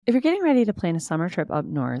If you're getting ready to plan a summer trip up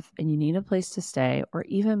north and you need a place to stay, or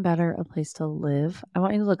even better, a place to live, I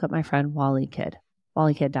want you to look up my friend Wally Kidd,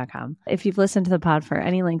 wallykid.com. If you've listened to the pod for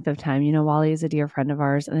any length of time, you know Wally is a dear friend of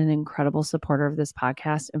ours and an incredible supporter of this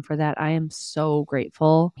podcast. And for that, I am so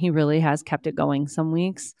grateful. He really has kept it going some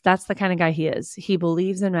weeks. That's the kind of guy he is. He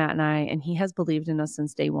believes in Matt and I, and he has believed in us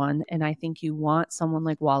since day one. And I think you want someone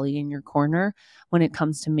like Wally in your corner when it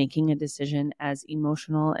comes to making a decision as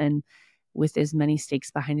emotional and with as many stakes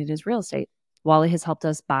behind it as real estate. Wally has helped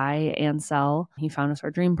us buy and sell. He found us our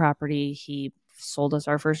dream property. He sold us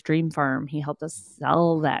our first dream farm. He helped us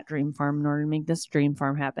sell that dream farm in order to make this dream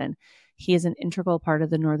farm happen. He is an integral part of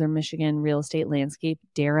the Northern Michigan real estate landscape.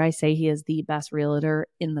 Dare I say he is the best realtor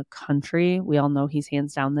in the country. We all know he's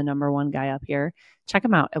hands down the number one guy up here. Check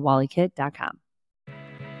him out at wallykid.com.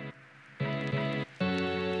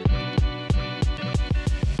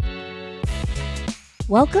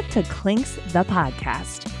 Welcome to Clinks the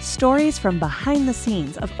Podcast. Stories from behind the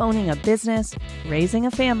scenes of owning a business, raising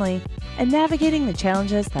a family, and navigating the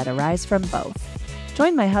challenges that arise from both.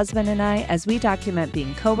 Join my husband and I as we document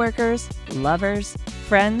being coworkers, lovers,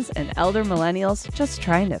 friends, and elder millennials just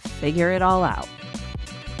trying to figure it all out.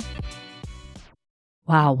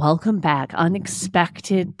 Wow, welcome back.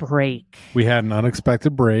 Unexpected break. We had an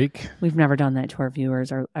unexpected break. We've never done that to our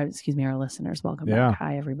viewers, or our listeners. Welcome back.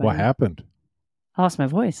 Hi, everybody. What happened? I lost my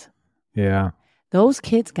voice. Yeah. Those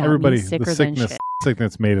kids got me sicker than shit.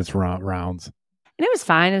 Sickness made its rounds. And it was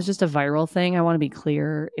fine. It was just a viral thing. I want to be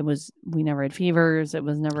clear. We never had fevers. It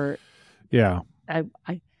was never. Yeah.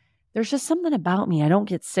 There's just something about me. I don't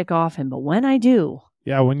get sick often, but when I do.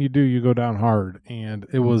 Yeah, when you do, you go down hard. And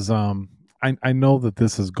it was, I know that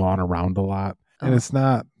this has gone around a lot. And it's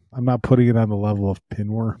not, I'm not putting it on the level of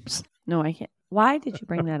pinworms. No, I can't. Why did you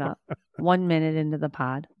bring that up 1 minute into the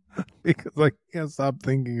pod? Because I can't stop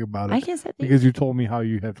thinking about it. I can't stop thinking. Because you told me how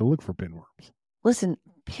you have to look for pinworms. Listen,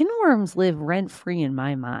 pinworms live rent-free in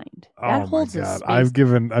my mind. That holds a space. I've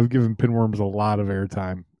given pinworms a lot of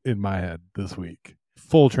airtime in my head this week.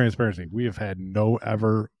 Full transparency. We have had oh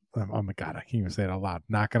my God, I can't even say it out loud.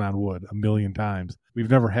 Knocking on wood 1 million times. We've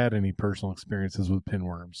never had any personal experiences with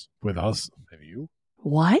pinworms. With us, have you?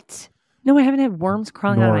 What? No, I haven't had worms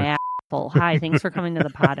crawling on my asshole. Hi, thanks for coming to the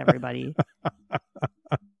pod, everybody.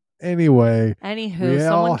 Anywho,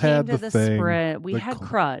 someone came to the sprint. We had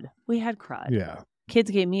crud. Yeah.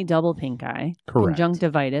 Kids gave me double pink eye. Correct.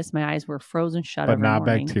 Conjunctivitis. My eyes were frozen shut but every not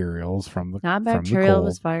morning. Bacterials from the Not bacterial. It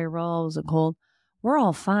was viral. It was a cold. We're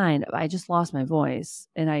all fine. I just lost my voice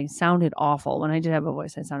and I sounded awful. When I did have a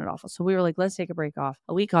voice, I sounded awful. So we were like, let's take a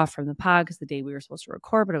week off from the pod because the day we were supposed to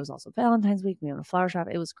record, but it was also Valentine's week. We had a flower shop.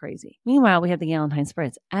 It was crazy. Meanwhile, we had the Galentines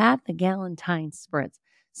Spritz. At the Galentines Spritz,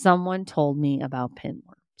 someone told me about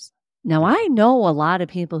pinworms. Now, I know a lot of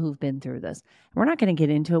people who've been through this. We're not going to get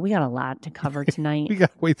into it. We got a lot to cover tonight. We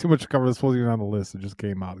got way too much to cover. This wasn't even on the list. It just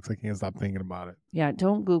came out because I can't stop thinking about it. Yeah,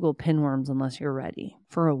 don't Google pinworms unless you're ready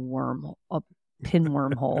for a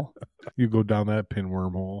pinworm hole. You go down that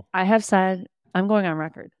pinworm hole. I have said, I'm going on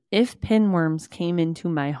record. If pinworms came into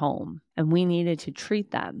my home and we needed to treat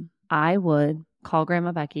them, I would call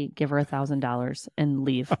Grandma Becky, give her $1,000 and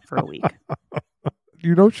leave for a week.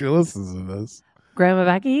 You know she listens to this. Grandma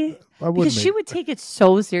Becky? Because she would take it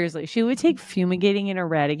so seriously. She would take fumigating and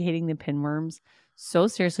eradicating the pinworms so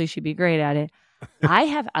seriously. She'd be great at it.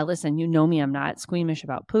 Listen, you know me, I'm not squeamish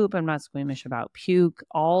about poop. I'm not squeamish about puke.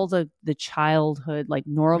 All the childhood, like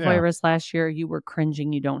norovirus last year, you were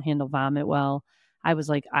cringing. You don't handle vomit well. I was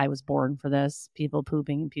like, I was born for this. People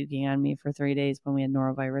pooping and puking on me for 3 days when we had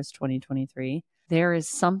norovirus 2023. There is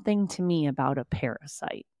something to me about a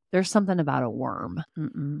parasite. There's something about a worm.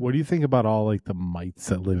 Mm-mm. What do you think about all like the mites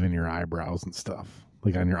that live in your eyebrows and stuff?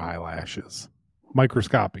 Like on your eyelashes?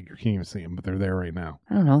 Microscopic. You can't even see them, but they're there right now.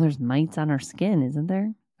 I don't know. There's mites on our skin, isn't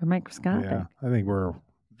there? They're microscopic. Yeah, I think we're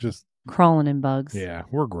just crawling in bugs. Yeah,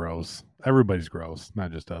 we're gross. Everybody's gross,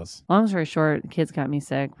 not just us. Long story short, the kids got me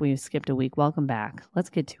sick. We skipped a week. Welcome back. Let's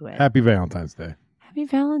get to it. Happy Valentine's Day. Happy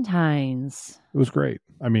Valentine's. It was great.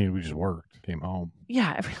 I mean, we just worked, came home.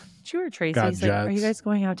 Yeah. Sure, Tracy's like, are you guys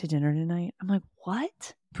going out to dinner tonight? I'm like,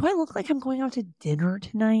 what? Do I look like I'm going out to dinner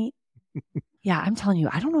tonight? Yeah, I'm telling you,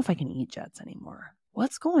 I don't know if I can eat Jets anymore.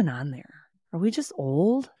 What's going on there? Are we just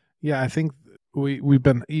old? Yeah, I think we've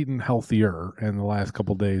been eating healthier, and the last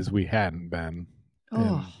couple of days we hadn't been.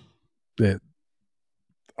 Oh. I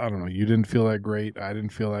don't know. You didn't feel that great. I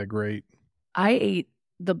didn't feel that great. I ate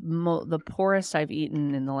the poorest I've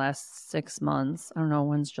eaten in the last 6 months. I don't know,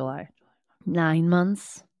 when's July? 9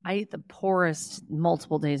 months. I ate the poorest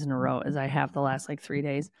multiple days in a row as I have the last 3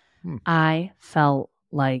 days. I felt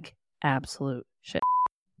like absolute shit.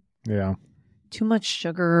 Yeah. too much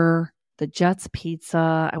sugar, the Jets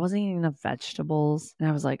pizza. I wasn't eating enough vegetables. And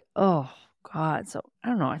I was like, oh, God. So I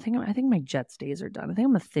don't know. I think my Jets days are done. I think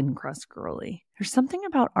I'm a thin crust girly. There's something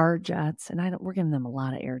about our Jets, and we're giving them a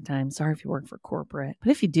lot of airtime. Sorry if you work for corporate. But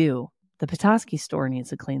if you do, the Petoskey store needs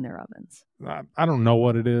to clean their ovens. I don't know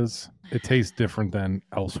what it is. It tastes different than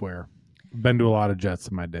elsewhere. Been to a lot of Jets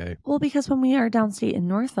in my day. Well, because when we are downstate in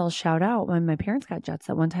Northville, shout out, when my parents got Jets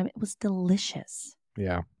at one time, it was delicious.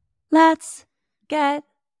 Yeah. Let's get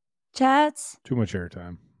Jets. Too much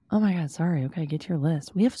airtime. Oh my God, sorry. Okay, get to your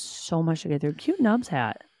list. We have so much to get through. Cute Nubs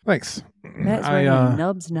hat. Thanks. That's right, a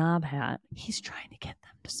Nubs Knob hat. He's trying to get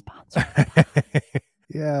them to sponsor.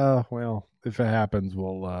 Yeah, well, if it happens,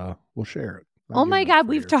 we'll share it. Oh my God,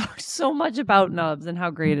 we've talked so much about Nubs and how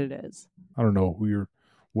great it is. I don't know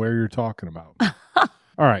where you're talking about.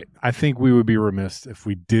 All right, I think we would be remiss if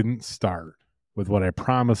we didn't start with what I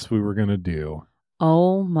promised we were going to do.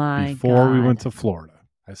 Oh my God. Before we went to Florida.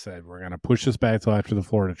 I said, we're going to push this back till after the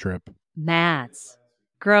Florida trip. Matt's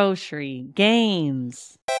Grocery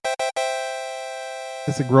Games.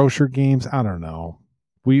 Is it grocery games? I don't know.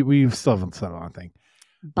 We still haven't settled on thing.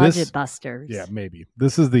 Budget Busters. Yeah, maybe.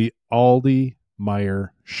 This is the Aldi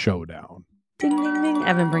Meyer Showdown. Ding, ding, ding.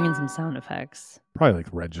 I've been bringing some sound effects. Probably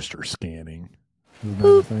like register scanning. Isn't that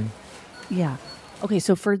a thing? Yeah. Okay,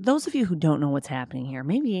 so for those of you who don't know what's happening here,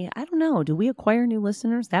 maybe, I don't know, do we acquire new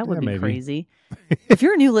listeners? That would be crazy. If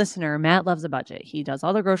you're a new listener, Matt loves a budget. He does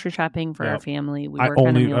all the grocery shopping for our family. We work on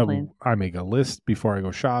a meal plan. I make a list before I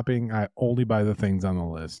go shopping. I only buy the things on the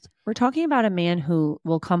list. We're talking about a man who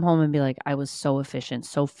will come home and be like, I was so efficient,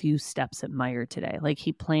 so few steps at Meijer today. Like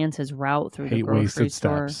he plans his route through the grocery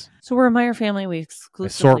store. Steps. So we're a Meijer family. We exclusively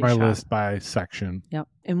sort my list by section. Yep.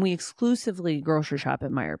 And we exclusively grocery shop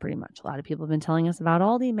at Meijer pretty much. A lot of people have been telling us about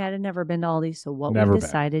Aldi. Matt had never been to Aldi. So what we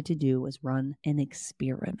decided to do was run an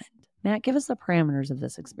experiment. Matt, give us the parameters of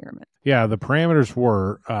this experiment. Yeah, the parameters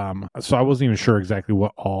were, so I wasn't even sure exactly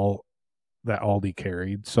what all that Aldi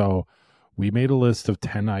carried. So we made a list of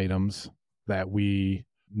 10 items that we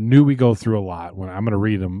knew we go through a lot. When I'm going to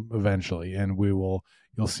read them eventually, and you'll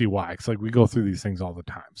see why. It's like we go through these things all the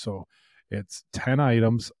time. So it's 10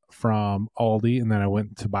 items from Aldi, and then I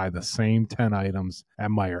went to buy the same 10 items at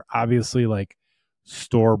Meijer. Obviously, like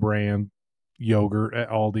store brand yogurt at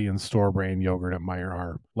Aldi and store brand yogurt at Meijer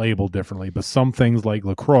are labeled differently, but some things like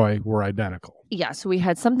LaCroix were identical. Yeah, so we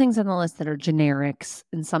had some things on the list that are generics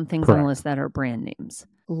and some things on the list that are brand names.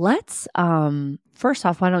 Let's, first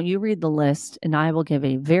off, why don't you read the list and I will give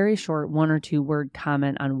a very short 1 or 2 word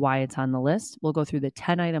comment on why it's on the list. We'll go through the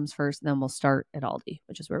 10 items first, and then we'll start at Aldi,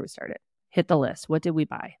 which is where we started. Hit the list. What did we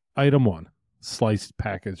buy? Item 1, sliced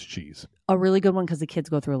packaged cheese. A really good one because the kids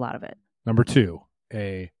go through a lot of it. Number 2,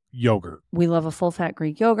 a yogurt. We love a full fat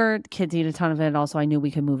Greek yogurt. Kids eat a ton of it. Also, I knew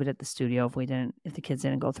we could move it at the studio if the kids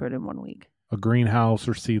didn't go through it in 1 week. A greenhouse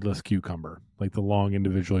or seedless cucumber, like the long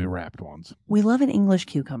individually wrapped ones. We love an English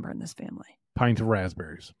cucumber in this family. Pint of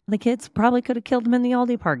raspberries. The kids probably could have killed them in the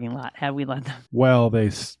Aldi parking lot had we let them. Well, they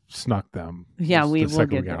snuck them. Yeah, we will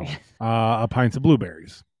get there. A pint of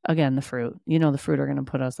blueberries. Again, the fruit. You know the fruit are going to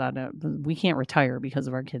put us out. We can't retire because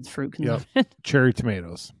of our kids' fruit consumption. Yep. Cherry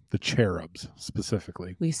tomatoes. The cherubs,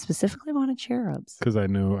 specifically. We specifically wanted cherubs. Because I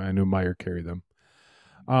knew Meijer carried them.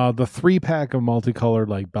 The 3-pack of multicolored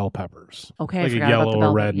like bell peppers. Okay, like I forgot a yellow about the bell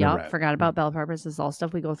or red. Yep, forgot about bell peppers. This is all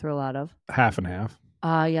stuff we go through a lot of. Half and half.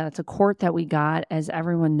 Yeah, it's a quart that we got. As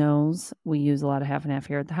everyone knows, we use a lot of half and half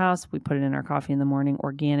here at the house. We put it in our coffee in the morning.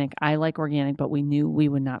 Organic. I like organic, but we knew we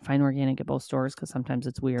would not find organic at both stores because sometimes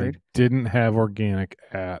it's weird. They didn't have organic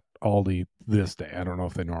at Aldi this day. I don't know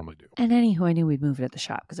if they normally do. And anywho, I knew we'd move it at the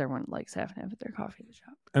shop because everyone likes half and half at their coffee at the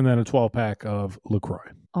shop. And then a 12-pack of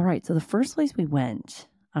LaCroix. All right, so the first place we went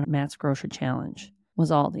on Matt's Grocery Challenge was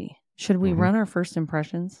Aldi. Should we run our first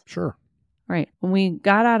impressions? Sure. All right. When we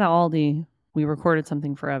got out of Aldi, we recorded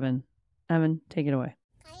something for Evan. Evan, take it away.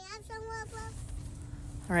 Can I have some waffles?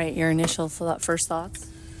 All right, your initial first thoughts?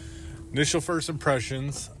 Initial first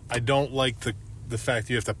impressions. I don't like the fact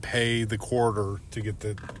you have to pay the quarter to get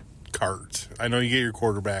the cart. I know you get your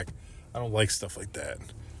quarter back. I don't like stuff like that.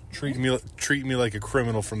 Treat me like a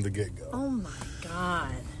criminal from the get-go. Oh my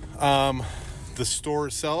God. The store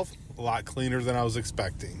itself, a lot cleaner than I was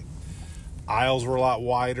expecting. Aisles were a lot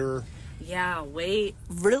wider. Yeah,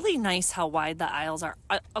 really nice how wide the aisles are.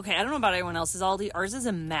 Okay, I don't know about everyone else's Aldi. Ours is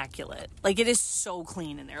immaculate. Like, it is so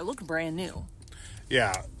clean in there. It looked brand new.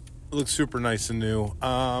 Yeah, it looks super nice and new.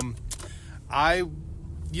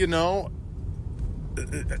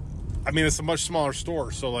 It's a much smaller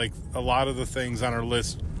store, so, like, a lot of the things on our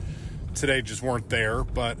list today just weren't there,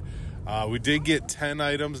 but we did get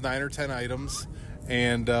 9 or 10 items,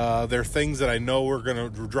 And they're things that I know we're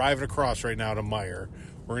driving across right now to Meijer.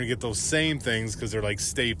 We're going to get those same things because they're like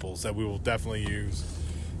staples that we will definitely use,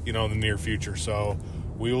 in the near future. So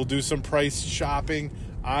we will do some price shopping.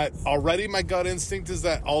 Already my gut instinct is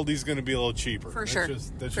that Aldi's going to be a little cheaper. For sure.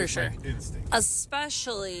 That's just my instinct.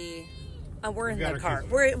 Especially, we're in the car.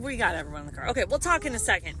 We got everyone in the car. Okay, we'll talk in a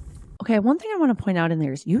second. Okay, one thing I want to point out in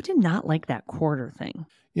there is you did not like that quarter thing.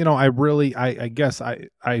 I guess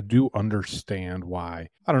I do understand why.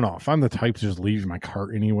 I don't know. If I'm the type to just leave my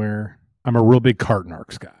cart anywhere, I'm a real big cart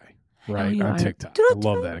narcs guy. Right, on TikTok. I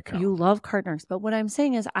love that account. You love cart narcs, but what I'm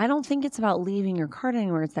saying is I don't think it's about leaving your cart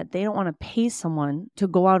anywhere. It's that they don't want to pay someone to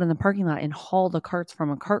go out in the parking lot and haul the carts from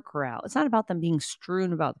a cart corral. It's not about them being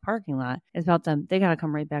strewn about the parking lot. It's about them. They got to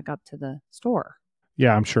come right back up to the store.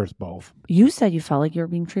 Yeah, I'm sure it's both. You said you felt like you were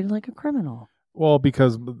being treated like a criminal. Well,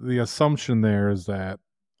 because the assumption there is that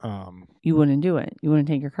you wouldn't do it. You wouldn't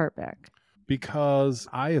take your cart back. Because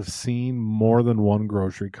I have seen more than one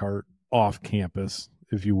grocery cart off campus,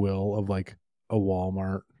 if you will, of like a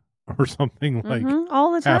Walmart or something like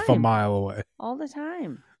all the time. Half a mile away. All the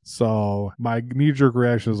time. So my knee-jerk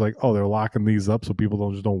reaction is like, oh, they're locking these up so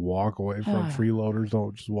people don't walk away from freeloaders,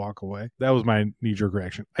 don't just walk away. That was my knee-jerk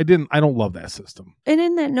reaction. I don't love that system. And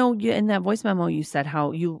in that voice memo, you said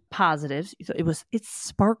how you positives. It's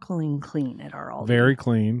sparkling clean at our Aldi. Very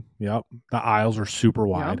clean. Yep. The aisles are super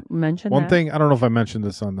wide. Yep. Mentioned one thing, I don't know if I mentioned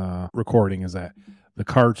this on the recording, is that the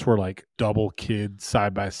carts were like double kids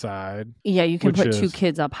side by side. Yeah, you can put two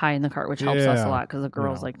kids up high in the cart, which helps us a lot because the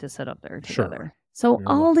girls like to sit up there together. Sure. So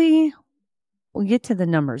Aldi, we'll get to the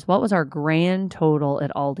numbers. What was our grand total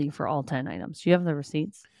at Aldi for all 10 items? Do you have the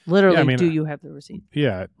receipts? Literally, do you have the receipt?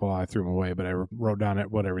 Yeah, well, I threw them away, but I wrote down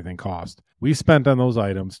what everything cost. We spent on those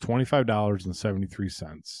items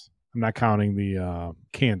 $25.73. I'm not counting the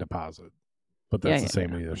can deposit, but that's the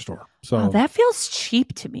same at either store. So that feels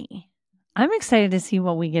cheap to me. I'm excited to see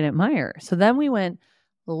what we get at Meijer. So then we went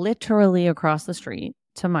literally across the street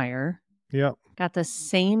to Meijer. Yep. Got the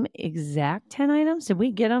same exact 10 items. Did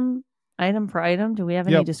we get them item for item? Do we have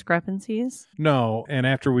any discrepancies? No. And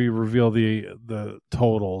after we reveal the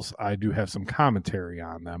totals, I do have some commentary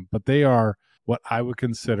on them. But they are what I would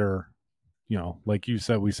consider, like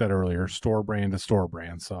we said earlier, store brand to store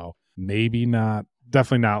brand. So maybe not,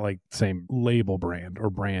 definitely not like same label brand or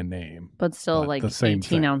brand name. But still like the same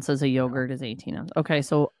 18 ounces of yogurt is 18 ounces. Okay,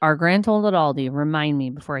 so our grand total at Aldi, remind me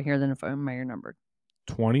before I hear the Meijer number.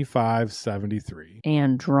 $25.73.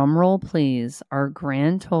 And drum roll, please. Our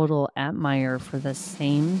grand total at Meijer for the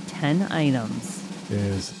same 10 items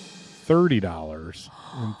is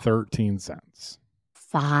 $30.13.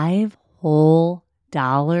 $5 whole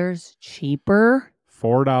dollars cheaper.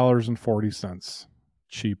 $4.40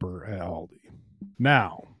 cheaper at Aldi.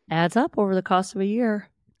 Now, adds up over the cost of a year.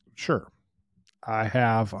 Sure. I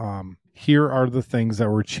have here are the things that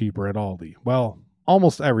were cheaper at Aldi. Well,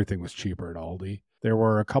 almost everything was cheaper at Aldi. There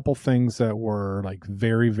were a couple things that were like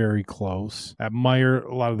very, very close. At Meijer,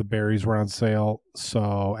 a lot of the berries were on sale.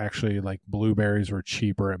 So actually like blueberries were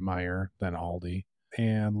cheaper at Meijer than Aldi.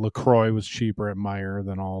 And LaCroix was cheaper at Meijer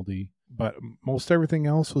than Aldi. But most everything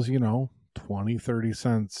else was, 20, 30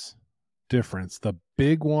 cents difference. The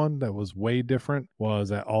big one that was way different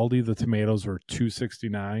was at Aldi, the tomatoes were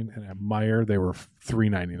 $2.69. And at Meijer, they were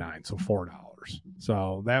 $3.99. So $4.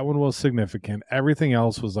 So that one was significant. Everything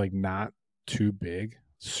else was like not too big.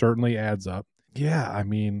 Certainly adds up. Yeah, I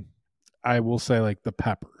mean, I will say like the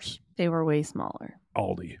peppers. They were way smaller.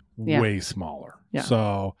 Aldi, way smaller. Yeah.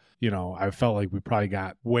 So, I felt like we probably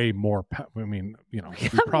got way more pep. I mean, we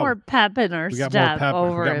got more pep in our step. We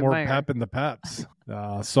got more pep in the peps.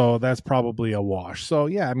 So that's probably a wash. So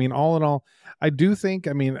yeah, I mean, all in all, I do think,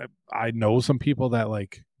 I know some people that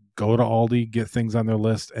like go to Aldi, get things on their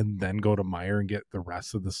list, and then go to Meijer and get the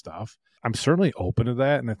rest of the stuff. I'm certainly open to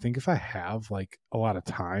that. And I think if I have like a lot of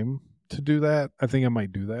time to do that, I think I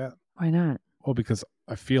might do that. Why not? Well, because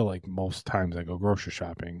I feel like most times I go grocery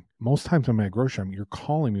shopping, most times I'm at grocery shopping, you're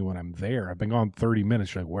calling me when I'm there. I've been gone 30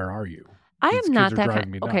 minutes. You're like, where are you? I am not that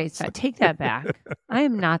kind. Okay, so take that back. I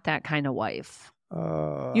am not that kind of wife.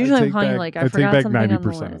 Usually I'm calling you like, I forgot something 90% on the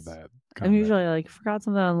list. Of that. I'm usually like, forgot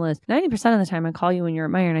something on the list. 90% of the time I call you when you're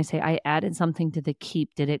at Meijer and I say, I added something to the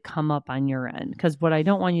keep. Did it come up on your end? Because what I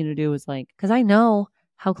don't want you to do is like, because I know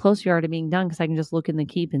how close you are to being done because I can just look in the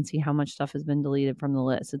keep and see how much stuff has been deleted from the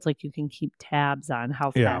list. It's like you can keep tabs on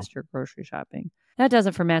how fast you're grocery shopping. That does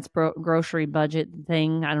it for Matt's grocery budget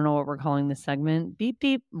thing. I don't know what we're calling this segment. Beep,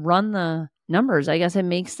 beep, run the numbers. I guess it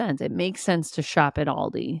makes sense. It makes sense to shop at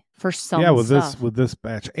Aldi for some stuff. With this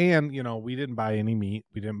batch. And, we didn't buy any meat.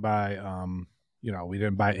 We didn't buy we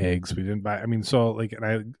didn't buy eggs. We didn't buy, so like,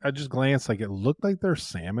 and I just glanced, like, it looked like their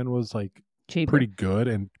salmon was like Cheaper. pretty good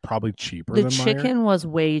and probably cheaper The than Meijer. chicken was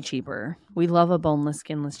way cheaper. We love a boneless,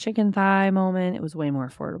 skinless chicken thigh moment. It was way more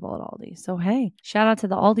affordable at Aldi. So, hey, shout out to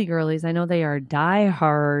the Aldi girlies. I know they are die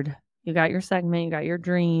hard. You got your segment, you got your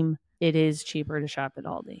dream. It is cheaper to shop at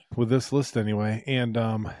Aldi. With this list anyway. And,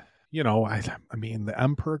 I mean, the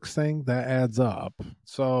M-Perks thing, that adds up.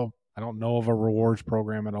 So I don't know of a rewards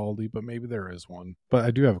program at Aldi, but maybe there is one. But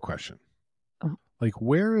I do have a question. Oh. Like,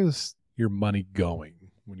 where is your money going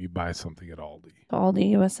when you buy something at Aldi? Aldi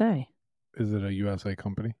USA. Is it a USA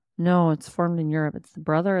company? No, it's formed in Europe. It's the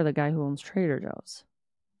brother of the guy who owns Trader Joe's.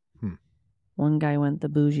 One guy went the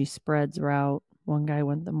bougie spreads route. One guy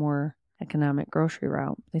went the more economic grocery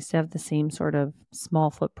route. They still have the same sort of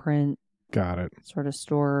small footprint. Got it. Sort of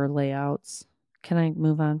store layouts. Can I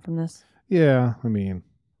move on from this? Yeah, I mean,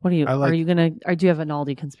 what are you? Are you gonna? Do you have an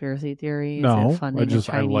Aldi conspiracy theory? No, is it funding a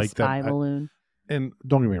Chinese like spy balloon? And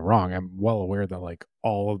don't get me wrong, I'm well aware that like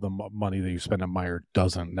all of the money that you spend on Meijer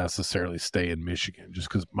doesn't necessarily stay in Michigan just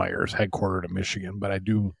because Meijer is headquartered in Michigan. But I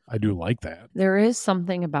do like that. There is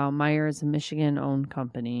something about Meijer as a Michigan-owned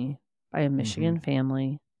company by a Michigan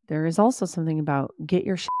family. There is also something about get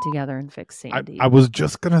your shit together and fix Sandy. I was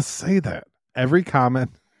just gonna say that every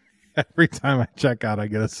comment. Every time I check out, I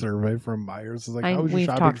get a survey from Myers. It's like, how was your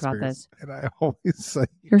shopping talked experience? about this. And I always say,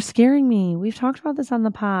 you're scaring me. We've talked about this on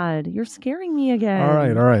the pod. You're scaring me again. All right.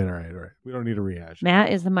 We don't need a rehash.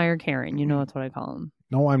 Matt is the Meijer Karen. You know that's what I call him.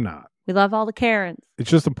 No, I'm not. We love all the Karens. It's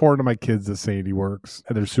just important to my kids that Sandy works,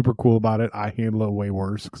 and they're super cool about it. I handle it way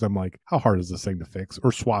worse because I'm like, how hard is this thing to fix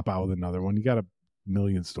or swap out with another one? You got a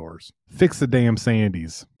million stores. Fix the damn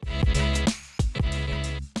Sandys.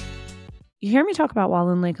 You hear me talk about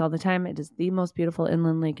Walloon Lake all the time. It is the most beautiful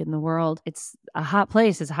inland lake in the world. It's a hot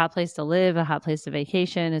place. It's a hot place to live, a hot place to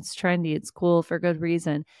vacation. It's trendy. It's cool for good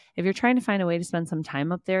reason. If you're trying to find a way to spend some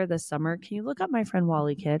time up there this summer, can you look up my friend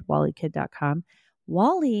Wally Kidd, wallykid.com.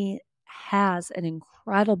 Wally has an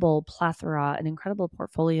incredible plethora, an incredible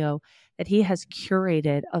portfolio that he has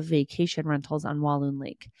curated of vacation rentals on Walloon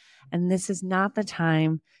Lake. And this is not the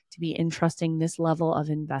time to be entrusting this level of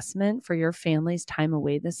investment for your family's time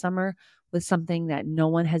away this summer with something that no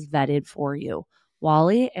one has vetted for you.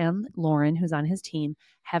 Wally and Lauren, who's on his team,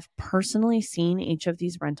 have personally seen each of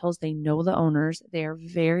these rentals. They know the owners. They are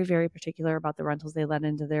very, very particular about the rentals they let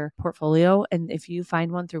into their portfolio. And if you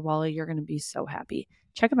find one through Wally, you're going to be so happy.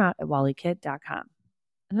 Check them out at wallykid.com.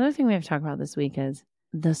 Another thing we have to talk about this week is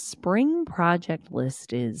the spring project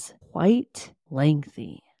list is quite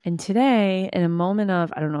lengthy. And today, in a moment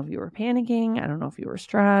of, I don't know if you were panicking, I don't know if you were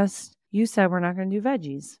stressed, you said we're not going to do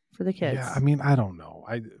veggies for the kids. Yeah, I mean, I don't know.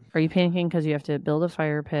 Are you panicking because you have to build a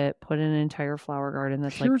fire pit, put in an entire flower garden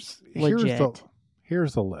that's legit?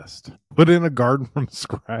 Here's the list. Put in a garden from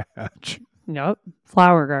scratch. Yep.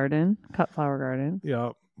 Flower garden. Cut flower garden. Yeah.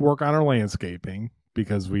 Work on our landscaping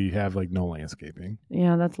because we have like no landscaping.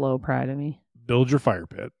 Yeah, that's low pride of me. Build your fire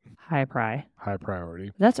pit. High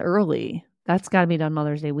priority. That's early. That's got to be done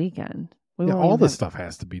Mother's Day weekend. All this stuff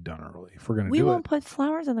has to be done early if we're going to do it. We won't put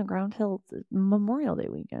flowers on the ground till Memorial Day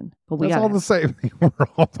weekend. But that's all the same thing. We're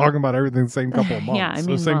all talking about everything the same couple of months. Yeah, I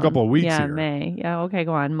mean, the same couple of weeks here. here. May. Yeah, okay,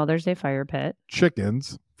 go on. Mother's Day fire pit.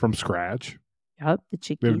 Chickens from scratch. Yep, the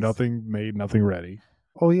chickies. We have nothing made, nothing ready.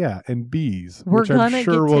 Oh, yeah, and bees, which I'm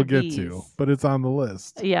sure we'll get to, but it's on the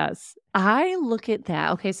list. Yes. I look at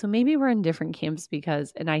that. Okay, so maybe we're in different camps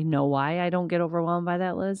because, and I know why I don't get overwhelmed by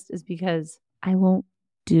that list, is because I won't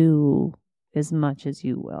do as much as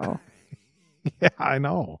you will. Yeah, I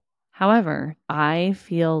know. However, I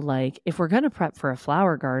feel like if we're going to prep for a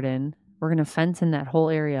flower garden, we're going to fence in that whole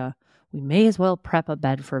area. We may as well prep a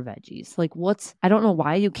bed for veggies. Like I don't know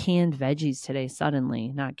why you canned veggies today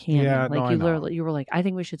suddenly, not canning. Yeah, you were like, I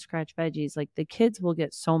think we should scratch veggies. Like the kids will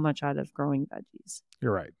get so much out of growing veggies.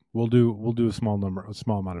 You're right. We'll do a small amount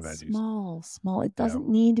of veggies. Small. It doesn't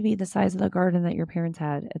need to be the size of the garden that your parents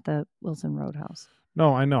had at the Wilson Roadhouse.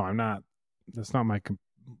 No, I know. I'm not. That's not my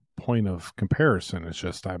point of comparison. It's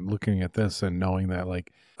just I'm looking at this and knowing that,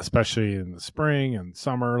 like, especially in the spring and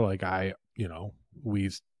summer, like we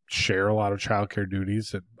share a lot of childcare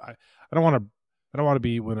duties. And I don't want to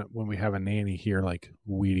be when we have a nanny here, like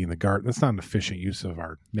weeding the garden. That's not an efficient use of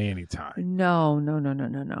our nanny time. No.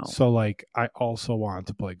 So like, I also want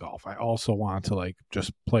to play golf. I also want to like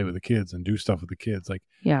just play with the kids and do stuff with the kids. Like,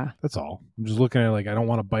 yeah, that's all. I'm just looking at it like, I don't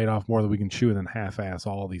want to bite off more than we can chew and then half-ass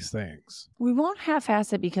all these things. We won't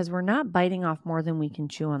half-ass it because we're not biting off more than we can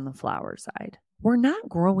chew on the flower side. We're not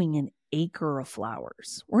growing an acre of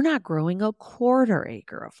flowers. We're not growing a quarter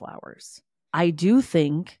acre of flowers. I do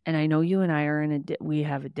think, and I know you and I are we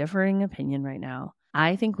have a differing opinion right now.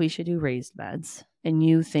 I think we should do raised beds, and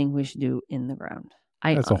you think we should do in the ground.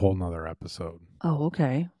 That's a whole nother episode. Oh,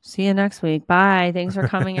 okay. See you next week. Bye. Thanks for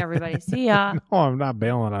coming, everybody. See ya. No, I'm not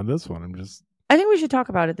bailing on this one. I think we should talk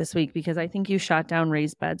about it this week because I think you shot down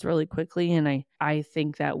raised beds really quickly, and I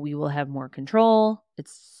think that we will have more control.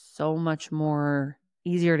 It's so much more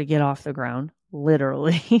easier to get off the ground,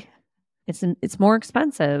 literally. It's more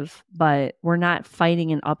expensive, but we're not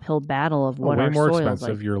fighting an uphill battle of what our way more soil's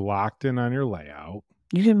expensive. like. You're locked in on your layout.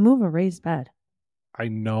 You can move a raised bed. I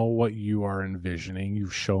know what you are envisioning.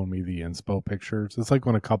 You've shown me the inspo pictures. It's like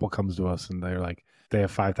when a couple comes to us and they're like, they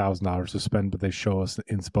have $5,000 to spend, but they show us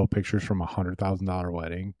inspo pictures from $100,000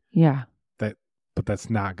 wedding. Yeah. But that's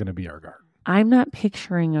not going to be our garden. I'm not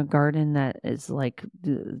picturing a garden that is like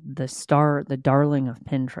the darling of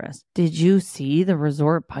Pinterest. Did you see the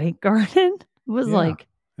Resort Pike garden? It was like,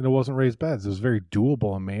 and it wasn't raised beds. It was very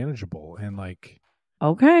doable and manageable. And like,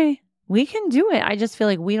 okay, we can do it. I just feel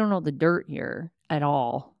like we don't know the dirt here at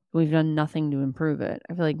all. We've done nothing to improve it.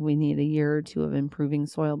 I feel like we need a year or two of improving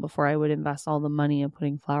soil before I would invest all the money of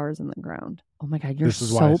putting flowers in the ground. Oh my God, you're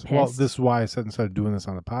so pissed. Well, this is why I said instead of doing this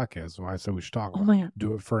on the podcast, why I said we should talk about it.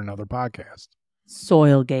 Do it for another podcast.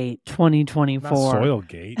 Soilgate 2024. Not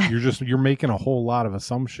Soilgate. You're making a whole lot of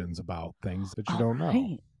assumptions about things that you don't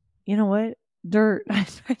know. You know what? Dirt. I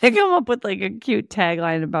think come up with like a cute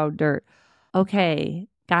tagline about dirt. Okay,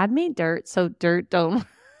 God made dirt, so dirt don't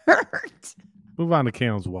hurt. Move on to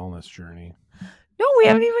Kalen's wellness journey. No, we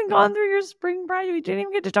haven't even gone through your spring project. We didn't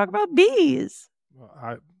even get to talk about bees.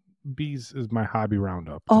 Bees is my hobby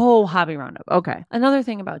roundup. Oh, hobby roundup. Okay. Another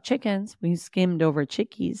thing about chickens, we skimmed over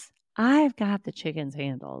chickies. I've got the chickens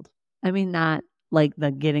handled. I mean, not like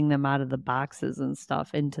the getting them out of the boxes and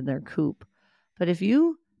stuff into their coop. But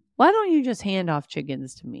why don't you just hand off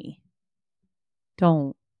chickens to me?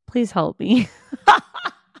 Don't. Please help me.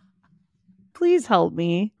 Please help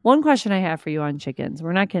me. One question I have for you on chickens.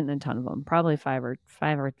 We're not getting a ton of them. Probably 5 to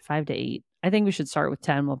 8. I think we should start with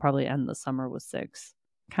 10. We'll probably end the summer with 6.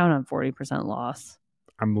 Count on 40% loss.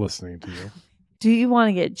 I'm listening to you. Do you want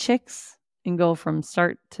to get chicks and go from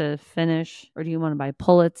start to finish? Or do you want to buy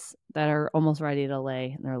pullets that are almost ready to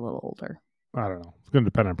lay and they're a little older? I don't know. It's going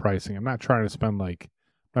to depend on pricing. I'm not trying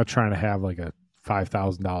to have like a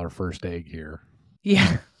 $5,000 first egg here.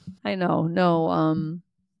 Yeah, I know. No.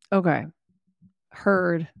 Okay.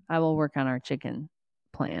 Heard. I will work on our chicken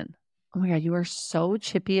plan. Oh my God, you are so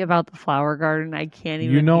chippy about the flower garden. I can't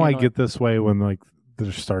even. I get this way when like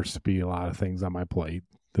there starts to be a lot of things on my plate.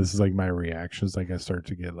 This is like my reactions. Like I start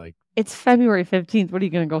to get like. It's February 15th. What are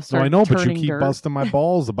you going to go start? No, I know, but you keep dirt? busting my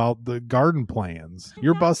balls about the garden plans.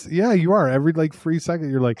 You're busting. Yeah, you are. Every like free second,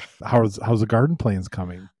 you're like, how's the garden plans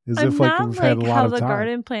coming? As I'm if like not we've like had a lot how of the time.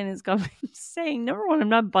 garden plan is coming. I'm saying, number one, I'm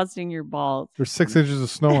not busting your balls. There's 6 inches of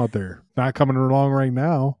snow out there. Not coming along right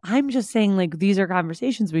now. I'm just saying, like, these are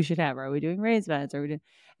conversations we should have. Are we doing raised beds? Are we doing?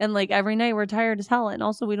 And like every night we're tired as hell. And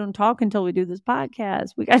also we don't talk until we do this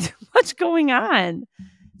podcast. We got too much going on.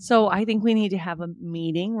 So I think we need to have a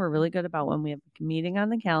meeting. We're really good about when we have a meeting on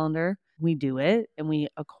the calendar. We do it and we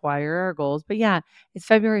acquire our goals. But yeah, it's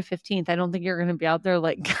February 15th. I don't think you're going to be out there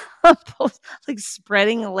like compost, like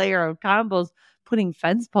spreading a layer of compost, putting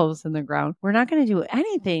fence posts in the ground. We're not going to do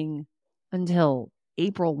anything until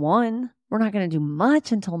April 1. We're not going to do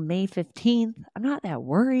much until May 15th. I'm not that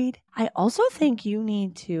worried. I also think you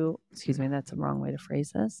need to, excuse me, that's the wrong way to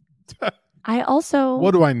phrase this.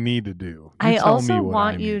 What do I need to do? I also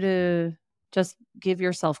want you to just give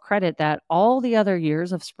yourself credit that all the other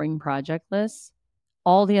years of spring project lists,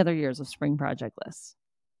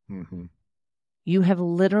 mm-hmm. You have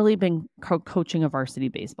literally been coaching a varsity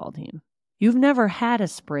baseball team. You've never had a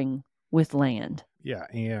spring with land. Yeah,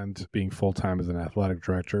 and being full-time as an athletic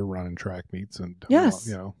director, running track meets, and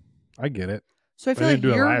yes, I get it. So I feel I didn't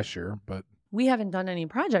do it last year, but we haven't done any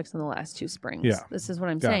projects in the last 2 springs. Yeah. This is what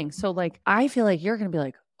I'm saying. So like, I feel like you're going to be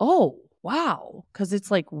like, oh, wow. Because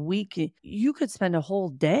it's like you could spend a whole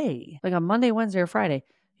day, like on Monday, Wednesday, or Friday,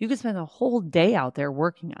 you could spend a whole day out there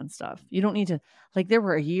working on stuff. You don't need to, like there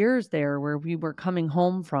were years there where we were coming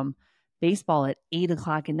home from baseball at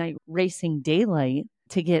 8:00 at night, racing daylight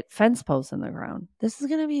to get fence posts in the ground. This is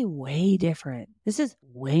going to be way different. This is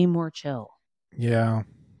way more chill. Yeah.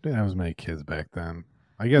 Didn't have as many kids back then.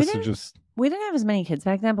 I guess we didn't have as many kids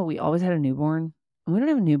back then, but we always had a newborn. And we don't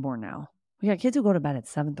have a newborn now. We got kids who go to bed at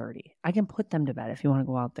 7:30. I can put them to bed if you want to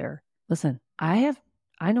go out there. Listen, I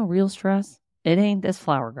know real stress. It ain't this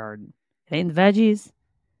flower garden. It ain't the veggies.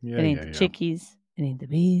 It ain't the chickies. I need the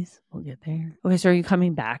bees. We'll get there. Okay, so are you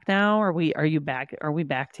coming back now? Are we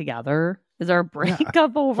back together? Is our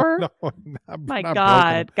breakup over? No, My not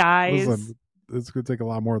God, broken. guys. Listen, it's going to take a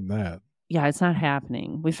lot more than that. Yeah, it's not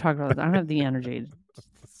happening. We've talked about this. I don't have the energy.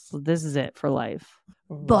 So this is it for life.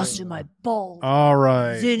 Busting my balls. All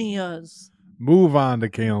right. Zinnias. Move on to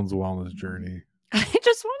Kalen's wellness journey. I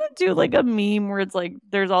just want to do like a meme where it's like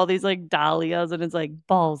there's all these like dahlias and it's like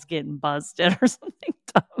balls getting busted or something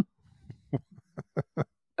dumb.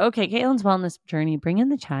 Okay, Caitlin's wellness journey. Bring in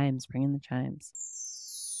the chimes. Bring in the chimes.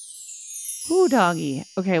 Ooh, doggy.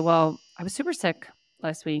 Okay, well, I was super sick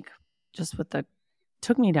last week. Just with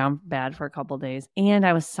took me down bad for a couple of days. And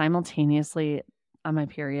I was simultaneously on my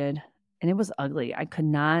period. And it was ugly. I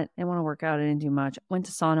didn't want to work out. I didn't do much. Went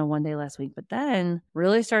to sauna one day last week, but then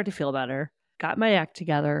really started to feel better. Got my act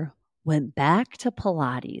together. Went back to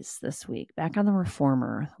Pilates this week. Back on the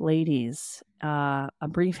reformer. Ladies, a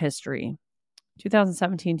brief history.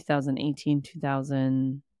 2017, 2018,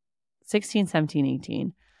 2016, 17,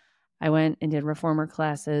 18. I went and did reformer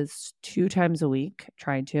classes 2 times a week.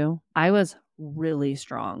 Tried to. I was really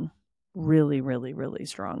strong. Really, really, really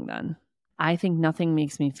strong then. I think nothing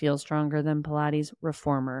makes me feel stronger than Pilates.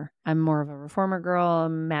 Reformer. I'm more of a reformer girl.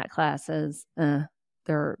 Mat classes,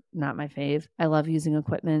 they're not my fave. I love using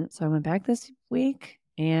equipment. So I went back this week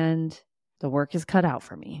and the work is cut out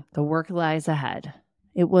for me. The work lies ahead.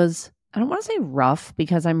 It was, I don't want to say rough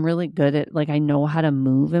because I'm really good at, like, I know how to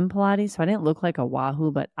move in Pilates. So I didn't look like a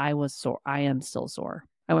wahoo, but I was sore. I am still sore.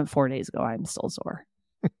 I went 4 days ago. I'm still sore.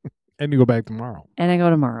 And you go back tomorrow. And I go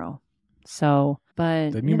tomorrow. So,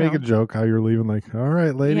 but didn't you make a joke how you're leaving? Like, all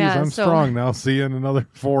right, ladies, yeah, I'm strong now. See you in another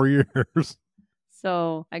 4 years.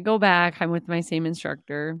 So I go back. I'm with my same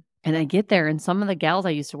instructor, and I get there, and some of the gals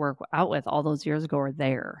I used to work out with all those years ago are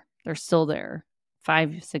there. They're still there,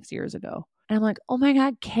 5-6 years ago. And I'm like, oh my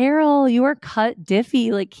God, Carol, you are cut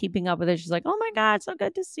diffy, like keeping up with it. She's like, oh my God, so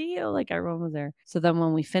good to see you. Like everyone was there. So then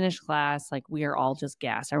when we finished class, like we are all just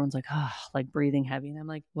gassed. Everyone's like, oh, like breathing heavy. And I'm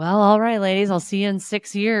like, well, all right, ladies, I'll see you in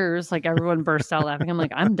 6 years. Like everyone burst out laughing. I'm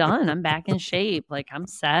like, I'm done. I'm back in shape. Like I'm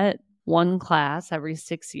set. 1 class every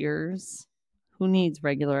 6 years. Who needs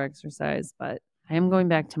regular exercise? But I am going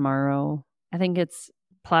back tomorrow. I think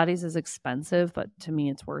Pilates is expensive, but to me,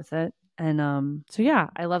 it's worth it. And so yeah,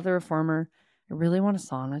 I love the reformer. I really want a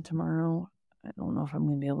sauna tomorrow. I don't know if I'm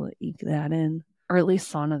going to be able to eke that in, or at least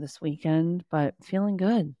sauna this weekend, but feeling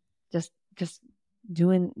good. Just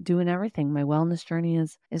doing everything. My wellness journey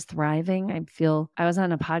is thriving. I was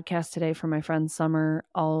on a podcast today for my friend Summer.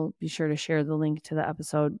 I'll be sure to share the link to the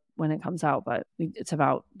episode when it comes out, but it's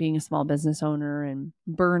about being a small business owner and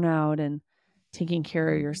burnout and taking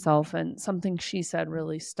care of yourself. And something she said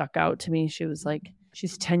really stuck out to me. She was like,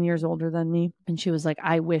 she's 10 years older than me. And she was like,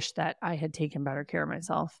 I wish that I had taken better care of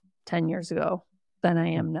myself 10 years ago than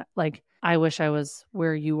I am now. Like, I wish I was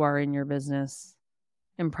where you are in your business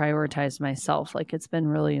and prioritized myself. Like, it's been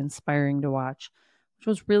really inspiring to watch, which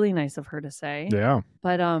was really nice of her to say. Yeah.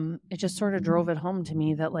 But it just sort of drove it home to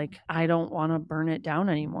me that, like, I don't want to burn it down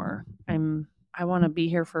anymore. I want to be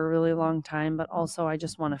here for a really long time, but also I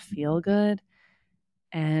just want to feel good.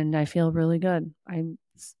 And I feel really good.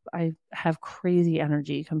 I have crazy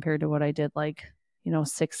energy compared to what I did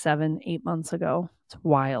 6, 7, 8 months ago. It's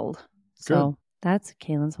wild. Good. So that's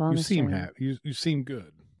Caitlin's wellness. You seem happy. You seem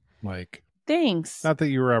good. Like, thanks. Not that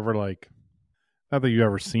you were ever not that you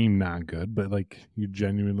ever seem not good, but like you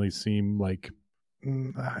genuinely seem like,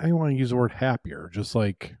 I don't want to use the word happier, just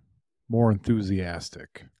like more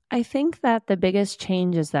enthusiastic. I think that the biggest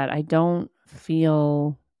change is that I don't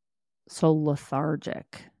feel so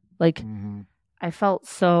lethargic. Like, I felt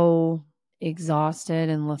so exhausted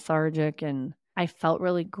and lethargic, and I felt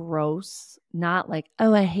really gross. Not like,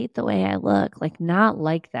 oh, I hate the way I look. Like, not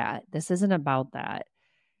like that. This isn't about that.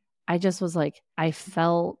 I just was like, I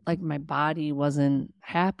felt like my body wasn't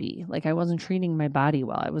happy. Like, I wasn't treating my body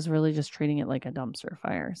well. I was really just treating it like a dumpster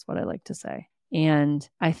fire, is what I like to say. And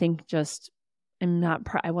I think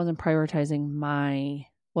I wasn't prioritizing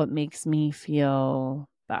what makes me feel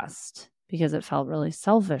best, because it felt really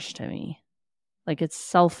selfish to me. Like, it's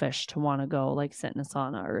selfish to want to go like sit in a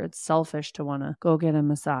sauna, or it's selfish to want to go get a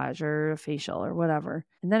massage or a facial or whatever.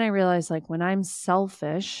 And then I realized, like, when I'm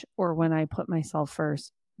selfish or when I put myself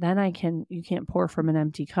first, then you can't pour from an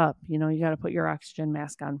empty cup. You know, you got to put your oxygen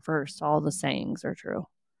mask on first. All the sayings are true.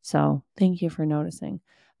 So thank you for noticing.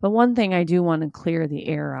 But one thing I do want to clear the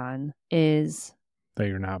air on is that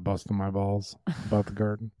you're not busting my balls about the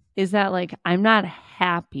garden. Is that, like, I'm not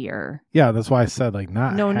happier. Yeah, that's why I said, like,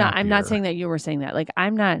 not No, happier. I'm not saying that you were saying that. Like,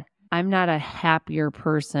 I'm not a happier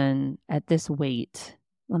person at this weight.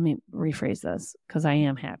 Let me rephrase this, because I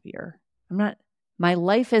am happier. I'm not my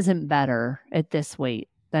life isn't better at this weight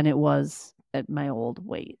than it was at my old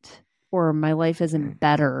weight, or my life isn't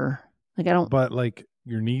better. Like I don't. But like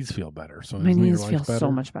your knees feel better, so My isn't your knees life feel better?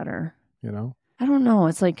 so much better. You know. I don't know.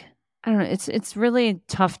 It's like I don't know. It's really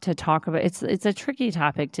tough to talk about. It's a tricky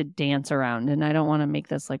topic to dance around, and I don't want to make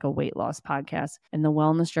this like a weight loss podcast. And the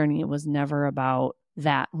wellness journey, it was never about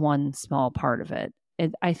that one small part of it.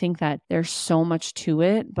 I think that there's so much to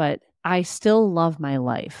it, but I still love my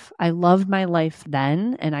life. I loved my life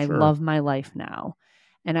then, and I love my life now.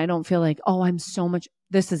 And I don't feel like, oh, I'm so much.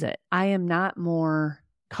 This is it. I am not more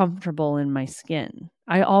comfortable in my skin.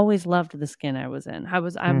 I always loved the skin I was in.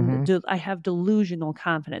 I have delusional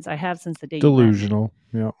confidence. I have since the day Delusional.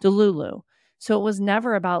 Yeah. Delulu. So it was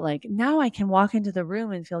never about like, now I can walk into the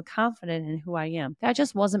room and feel confident in who I am. That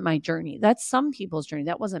just wasn't my journey. That's some people's journey.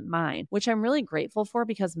 That wasn't mine, which I'm really grateful for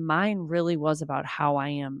because mine really was about how I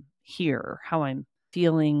am here, how I'm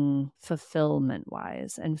feeling fulfillment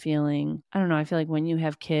wise and feeling, I don't know. I feel like when you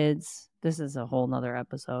have kids, this is a whole nother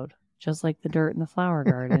episode, just like the dirt in the flower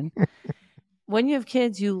garden. When you have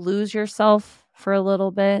kids, you lose yourself for a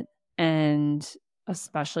little bit. And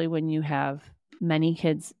especially when you have many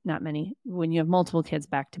kids, not many, when you have multiple kids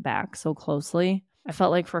back to back so closely, I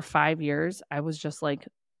felt like for 5 years, I was just like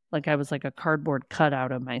I was like a cardboard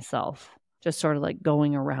cutout of myself, just sort of like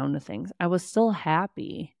going around to things. I was still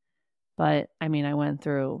happy, but I mean, I went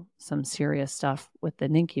through some serious stuff with the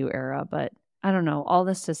NICU era, but I don't know, all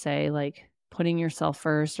this to say, like putting yourself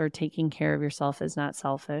first or taking care of yourself is not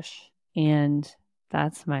selfish. And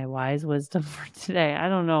that's my wise wisdom for today. I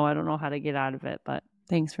don't know how to get out of it, but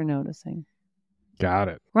thanks for noticing. Got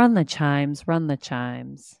it. Run the chimes. Run the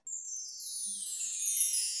chimes.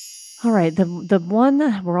 All right. The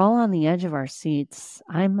one, we're all on the edge of our seats.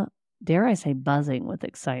 I'm, dare I say, buzzing with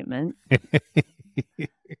excitement.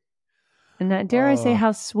 And dare I say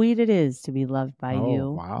how sweet it is to be loved by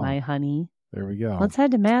you, my honey. There we go. Let's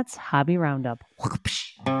head to Matt's Hobby Roundup.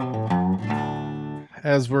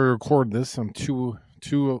 As we're recording this, I'm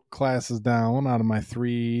two classes down out of my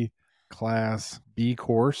 3-class B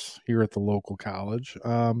course here at the local college.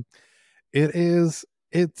 I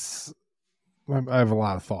have a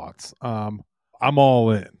lot of thoughts. I'm all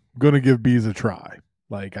in. Gonna give bees a try.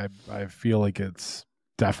 Like I feel like it's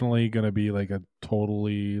definitely gonna be like a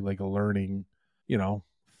totally like a learning,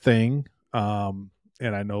 thing.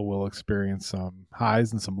 And I know we'll experience some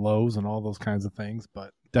highs and some lows and all those kinds of things, but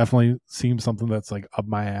definitely seems something that's like up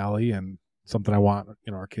my alley and something I want,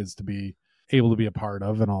 our kids to be able to be a part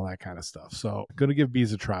of and all that kind of stuff. So going to give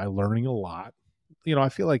bees a try, learning a lot. I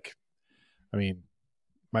feel like,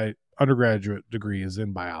 my undergraduate degree is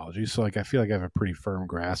in biology. So like, I feel like I have a pretty firm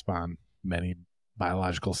grasp on many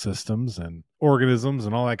biological systems and organisms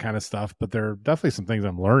and all that kind of stuff, but there are definitely some things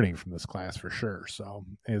I'm learning from this class for sure. So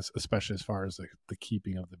especially as far as the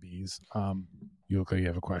keeping of the bees. You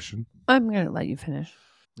have a question? I'm going to let you finish.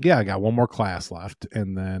 Yeah, I got one more class left,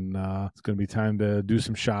 and then it's going to be time to do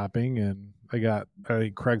some shopping. And I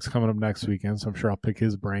think Craig's coming up next weekend, so I'm sure I'll pick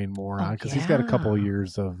his brain more on because he's got a couple of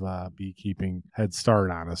years of beekeeping head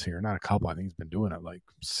start on us here. Not a couple, I think he's been doing it like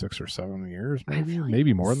 6 or 7 years,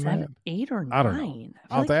 maybe more than that. 8 or 9. I don't know.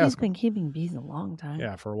 I feel like he's been keeping bees a long time.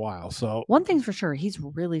 Yeah, for a while. So one thing's for sure, he's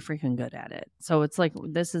really freaking good at it. So it's like,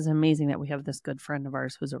 this is amazing that we have this good friend of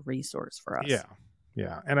ours who's a resource for us.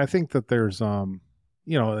 Yeah. And I think that there's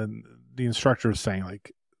and the instructor is saying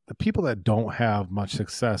like the people that don't have much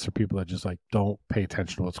success are people that just like don't pay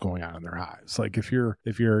attention to what's going on in their hives. Like if you're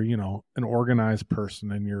an organized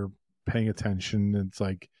person and you're paying attention, it's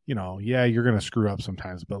like, you're going to screw up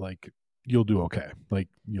sometimes, but like you'll do okay. Like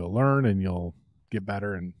you'll learn and you'll get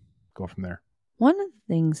better and go from there. One of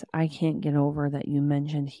the things I can't get over that you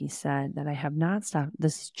mentioned, he said that I have not stopped.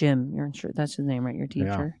 This is Jim, that's his name, right? Your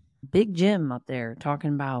teacher. Yeah. Big Jim up there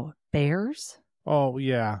talking about bears. Oh,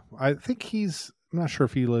 yeah. I think I'm not sure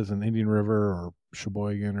if he lives in Indian River or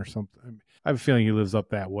Sheboygan or something. I have a feeling he lives up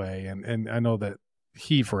that way. And I know that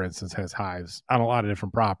he, for instance, has hives on a lot of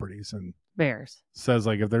different properties. And bears. Says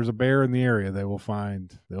like if there's a bear in the area, they'll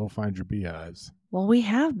find your beehives. Well, we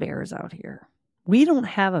have bears out here. We don't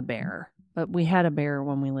have a bear, but we had a bear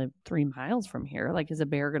when we lived 3 miles from here. Like, is a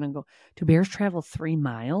bear going to go? Do bears travel 3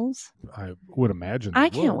 miles? I would imagine. I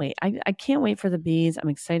can't wait. I can't wait for the bees. I'm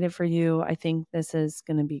excited for you. I think this is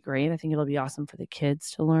going to be great. I think it'll be awesome for the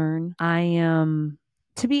kids to learn. I am,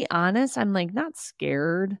 to be honest, I'm like not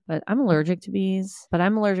scared, but I'm allergic to bees. But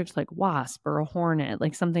I'm allergic to like wasp or a hornet,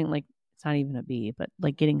 like something like, it's not even a bee, but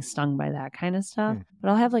like getting stung by that kind of stuff. But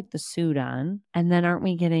I'll have like the suit on. And then aren't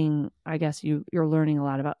we getting, I guess you're learning a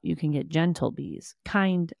lot about, you can get gentle bees.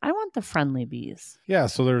 I want the friendly bees. Yeah.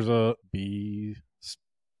 So there's a bee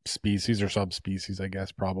species or subspecies, I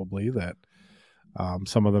guess, probably that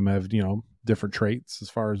some of them have, different traits as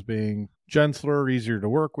far as being gentler, easier to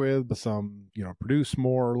work with, but some, produce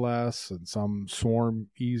more or less, and some swarm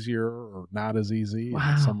easier or not as easy. Wow.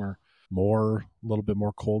 And some are a little bit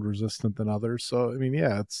more cold resistant than others. So, I mean,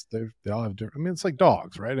 yeah, they all have different, I mean, it's like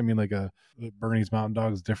dogs, right? I mean, like a Bernese Mountain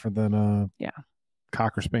Dog is different than a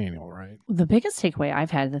Cocker Spaniel, right? The biggest takeaway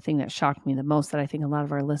I've had, the thing that shocked me the most, that I think a lot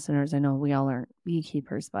of our listeners, I know we all aren't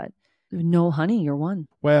beekeepers, but no honey, you're one.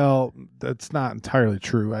 Well, that's not entirely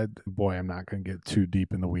true. I'm not going to get too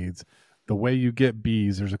deep in the weeds. The way you get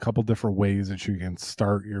bees, there's a couple different ways that you can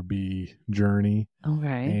start your bee journey.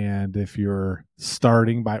 Okay. And if you're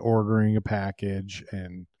starting by ordering a package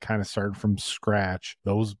and kind of starting from scratch,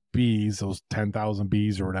 those bees, those 10,000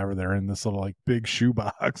 bees or whatever, they're in this little like big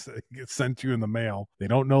shoebox that gets sent to you in the mail. They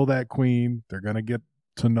don't know that queen. They're going to get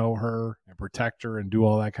to know her and protect her and do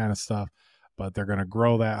all that kind of stuff. But they're going to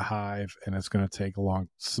grow that hive, and it's going to take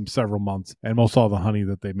several months. And most all the honey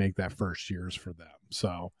that they make that first year is for them.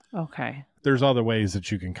 So okay, there's other ways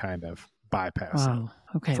that you can kind of bypass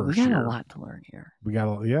it. Okay, we got a lot to learn here. Got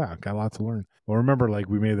a lot to learn. Well, remember, like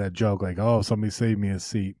we made that joke, like, oh, somebody saved me a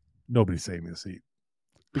seat. Nobody saved me a seat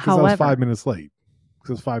because I was 5 minutes late.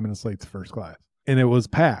 Because I was 5 minutes late to first class, and it was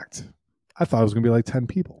packed. I thought it was going to be like 10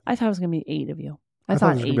 people. I thought it was going to be 8 of you. I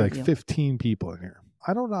thought it was going to be like 15 people in here.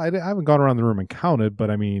 I don't know. I haven't gone around the room and counted, but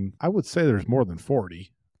I mean, I would say there's more than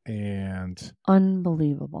 40. And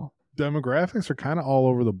unbelievable. Demographics are kind of all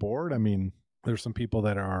over the board. I mean, there's some people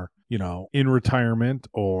that are, in retirement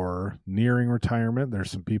or nearing retirement. There's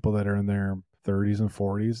some people that are in their 30s and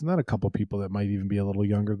 40s, and then a couple of people that might even be a little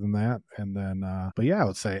younger than that. And then, but yeah, I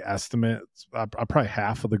would say estimates, probably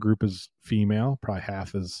half of the group is female, probably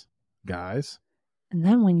half is guys. And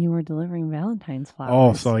then when you were delivering Valentine's flowers.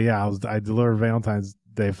 Oh, so yeah, I delivered Valentine's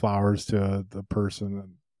Day flowers to the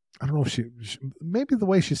person. I don't know if she maybe the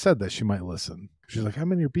way she said that, she might listen. She's like,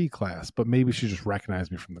 I'm in your B class, but maybe she just recognized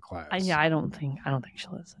me from the class. I don't think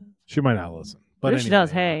she'll listen. She might not listen. But if she does,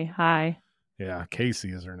 hey, hi. Yeah,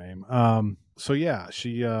 Casey is her name. So yeah,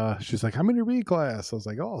 she's like, I'm in your B class. I was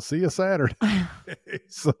like, oh, I'll see you Saturday.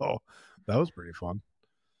 So that was pretty fun.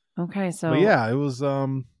 Okay, so but yeah, it was.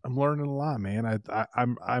 I'm learning a lot, man.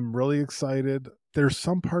 I'm really excited. There's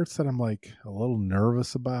some parts that I'm like a little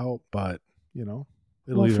nervous about, but it'll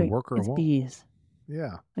either work or it won't. It's bees.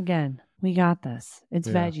 Yeah. Again, we got this. It's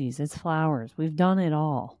veggies. It's flowers. We've done it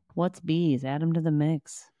all. What's bees? Add them to the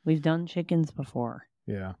mix. We've done chickens before.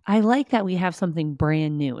 Yeah. I like that we have something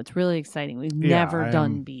brand new. It's really exciting. We've never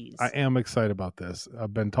done bees. I am excited about this.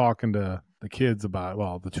 I've been talking to the kids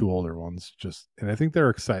about, the two older ones, and I think they're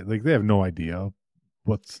excited. Like they have no idea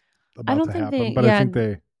what's about to happen, but I think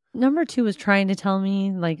they. Number 2 was trying to tell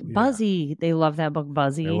me, like, Buzzy. They love that book,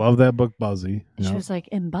 Buzzy. They love that book, Buzzy. She was like,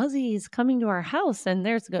 and Buzzy is coming to our house, and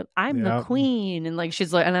I'm the queen. And like,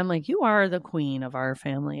 she's like, and I'm like, you are the queen of our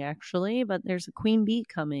family, actually, but there's a queen bee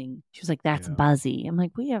coming. She was like, that's Buzzy. I'm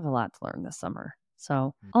like, we have a lot to learn this summer.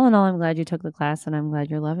 So all in all, I'm glad you took the class, and I'm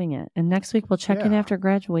glad you're loving it. And next week we'll check in after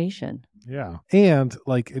graduation. Yeah. And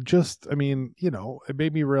like, it just, I mean, it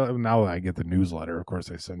made me real. Now that I get the newsletter, of course,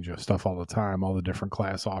 they send you stuff all the time, all the different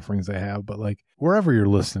class offerings they have. But like, wherever you're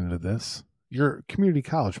listening to this, your community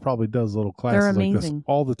college probably does little classes like this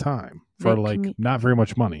all the time for not very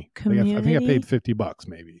much money. I think I paid $50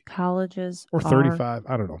 maybe. Colleges or 35.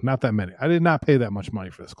 I don't know. Not that many. I did not pay that much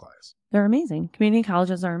money for this class. They're amazing. Community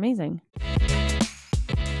colleges are amazing.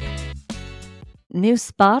 New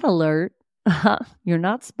spot alert. You're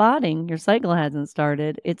not spotting. Your cycle hasn't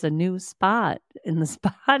started. It's a new spot. And the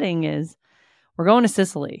spotting is we're going to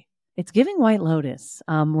Sicily. It's giving White Lotus.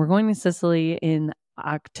 We're going to Sicily in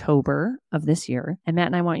October of this year. And Matt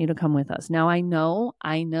and I want you to come with us. Now, I know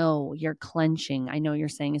you're clenching. I know you're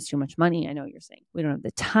saying it's too much money. I know you're saying we don't have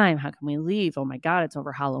the time. How can we leave? Oh my God, it's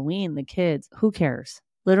over Halloween. The kids. Who cares?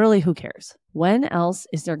 Literally, who cares? When else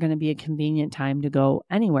is there going to be a convenient time to go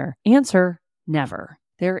anywhere? Answer, never.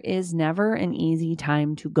 There is never an easy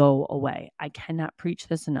time to go away. I cannot preach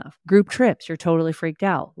this enough. Group trips, you're totally freaked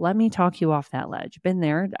out. Let me talk you off that ledge. Been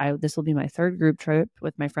there. This will be my 3rd group trip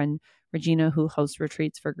with my friend Regina, who hosts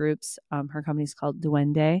retreats for groups. Her company's called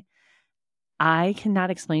Duende. I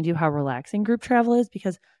cannot explain to you how relaxing group travel is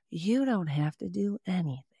because you don't have to do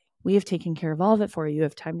anything. We have taken care of all of it for you. You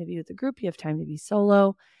have time to be with the group. You have time to be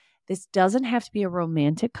solo. This doesn't have to be a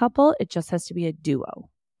romantic couple. It just has to be a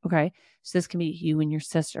duo. Okay. So this can be you and your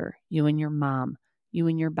sister, you and your mom, you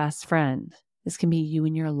and your best friend. This can be you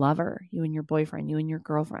and your lover, you and your boyfriend, you and your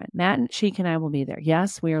girlfriend. Matt and Sheik and I will be there.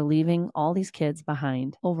 Yes, we are leaving all these kids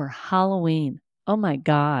behind over Halloween. Oh my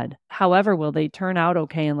God. However, will they turn out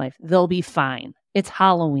okay in life? They'll be fine. It's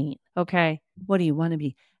Halloween, okay? What do you want to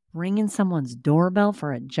be? Ringing someone's doorbell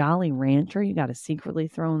for a Jolly Rancher you got to secretly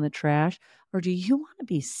throw in the trash? Or do you want to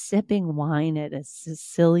be sipping wine at a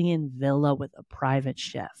Sicilian villa with a private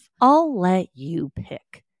chef? I'll let you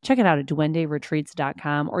pick. Check it out at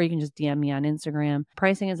duenderetreats.com, or you can just DM me on Instagram.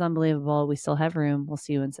 Pricing is unbelievable. We still have room. We'll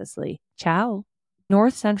see you in Sicily. Ciao.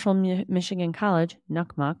 North Central Michigan College,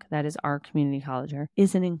 Nukmuk, that is our community college here,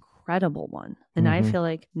 is an incredible one. And I feel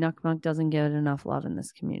like Nukmuk doesn't get enough love in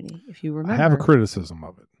this community. If you remember. I have a criticism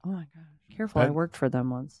of it. Oh my God. Careful. I worked for them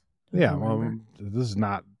once. Yeah, well, this is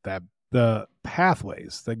not that. The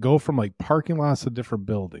pathways that go from like parking lots to different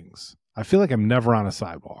buildings, I feel like I'm never on a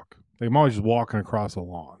sidewalk. Like I'm always just walking across a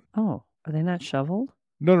lawn. Oh, are they not shoveled?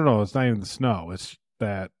 No. It's not even the snow. It's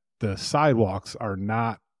that the sidewalks are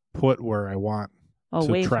not put where I want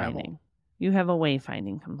to travel. You have a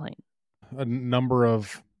wayfinding complaint. A number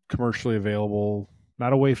of commercially available,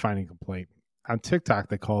 not a wayfinding complaint. On TikTok,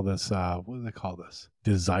 they call this, what do they call this?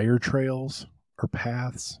 Desire trails or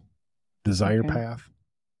paths? Desire path.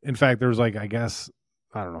 In fact, there's like, I guess,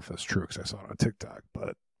 I don't know if that's true because I saw it on TikTok,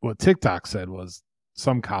 but what TikTok said was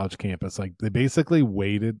some college campus, like they basically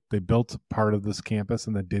they built part of this campus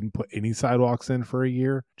and then didn't put any sidewalks in for a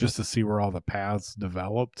year just to see where all the paths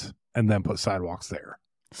developed and then put sidewalks there.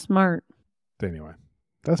 Smart. Anyway,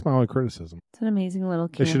 that's my only criticism. It's an amazing little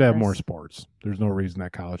campus. They should have more sports. There's no reason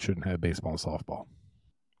that college shouldn't have baseball and softball.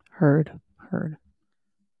 Heard. All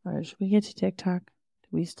right, should we get to TikTok? Do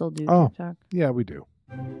we still do TikTok? Yeah, we do.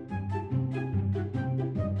 Do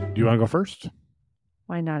you want to go first?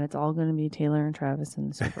 Why not? It's all going to be Taylor and Travis in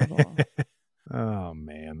the Super Bowl. Oh,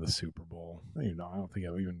 man, the Super Bowl. I don't think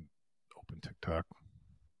I've even opened TikTok.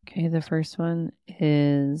 Okay, the first one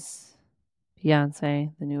is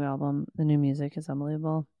Beyonce, the new album. The new music is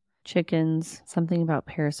unbelievable. Chickens, something about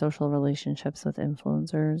parasocial relationships with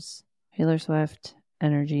influencers. Taylor Swift,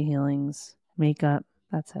 energy healings, makeup.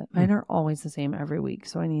 That's it. Mine are always the same every week,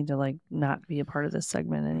 so I need to not be a part of this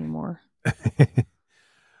segment anymore.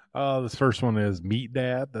 This first one is Meat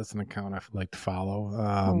Dad. That's an account I like to follow.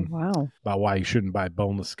 Wow. About why you shouldn't buy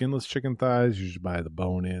boneless, skinless chicken thighs. You should buy the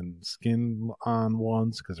bone-in, skin-on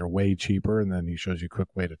ones because they're way cheaper, and then he shows you a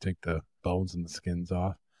quick way to take the bones and the skins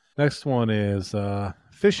off. Next one is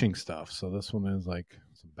fishing stuff. So this one is like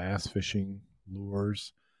some bass fishing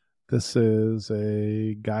lures. This is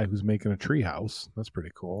a guy who's making a tree house. That's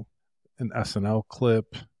pretty cool. An SNL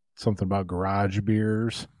clip, something about garage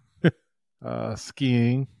beers,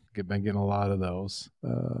 skiing. Been getting a lot of those.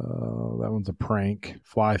 That one's a prank.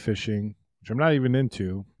 Fly fishing, which I'm not even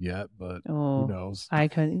into yet, but who knows? I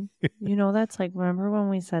couldn't. That's like, remember when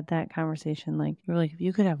we said that conversation? Like, you were like, if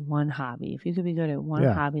you could have one hobby, if you could be good at one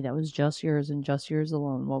hobby that was just yours and just yours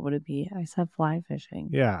alone, what would it be? I said fly fishing.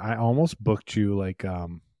 Yeah, I almost booked you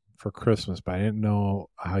for Christmas, but I didn't know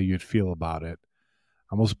how you'd feel about it.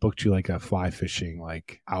 I almost booked you like a fly fishing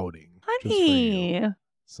outing. Honey.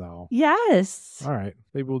 So yes. All right.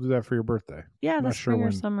 Maybe we'll do that for your birthday. Yeah, the spring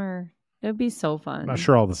or summer. It would be so fun. I'm not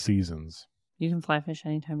sure all the seasons. You can fly fish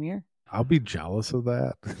any time of year. I'll be jealous of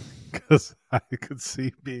that because I could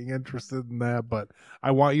see being interested in that, but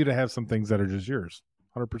I want you to have some things that are just yours.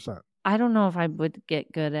 100%. I don't know if I would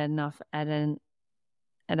get good enough at a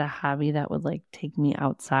hobby that would take me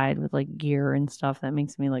outside with gear and stuff. That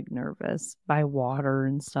makes me nervous by water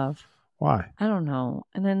and stuff. Why? I don't know.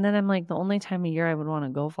 And then I'm the only time of year I would want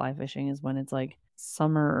to go fly fishing is when it's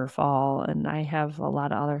summer or fall, and I have a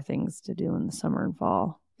lot of other things to do in the summer and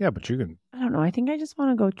fall. Yeah, but you can. I don't know. I think I just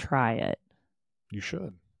want to go try it. You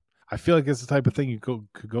should. I feel like it's the type of thing you could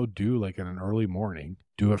go do in an early morning,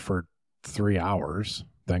 do it for 3 hours,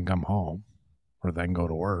 then come home, or then go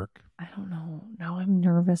to work. I don't know. Now I'm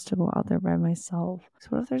nervous to go out there by myself. So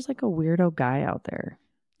what if there's a weirdo guy out there?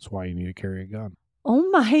 That's why you need to carry a gun. Oh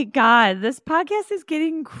my God. This podcast is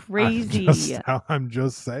getting crazy. I'm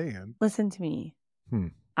just saying. Listen to me.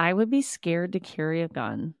 I would be scared to carry a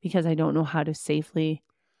gun because I don't know how to safely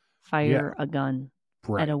fire a gun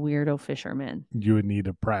at a weirdo fisherman. You would need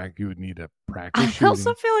to practice. I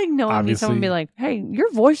also feel like knowing me, someone would be like, hey,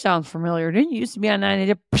 your voice sounds familiar. Didn't you used to be on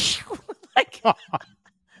 9?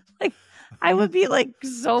 I would be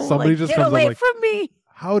somebody just get away from me.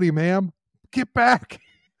 Howdy, ma'am. Get back.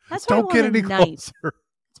 That's why don't get any closer.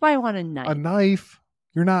 That's why I want a knife. A knife?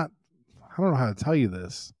 You're not. I don't know how to tell you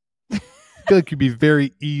this. I feel like you'd be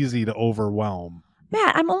very easy to overwhelm.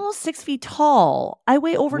 Matt, I'm almost 6 feet tall. I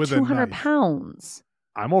weigh over 200 pounds.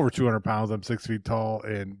 I'm over 200 pounds. I'm 6 feet tall,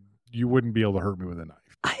 and you wouldn't be able to hurt me with a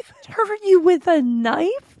knife. I would hurt you with a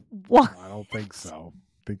knife? What? I don't think so.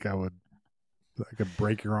 I think I could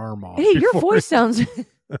break your arm off. Hey, your voice sounds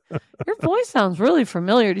Your voice sounds really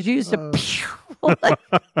familiar. Did you used to? Like,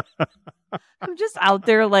 I'm just out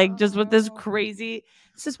there, like, just with this crazy.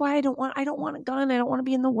 This is why I don't want a gun. I don't want to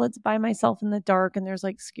be in the woods by myself in the dark, and there's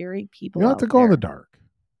like scary people. You don't have to out go in there. the dark.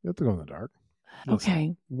 You have to go in the dark. Just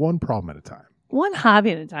Okay, one problem at a time. one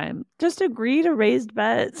hobby at a time. Just agree to raised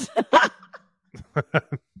beds.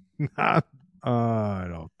 Not, I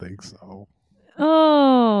don't think so.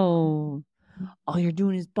 Oh, all you're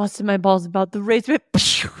doing is busting my balls about the raised bed.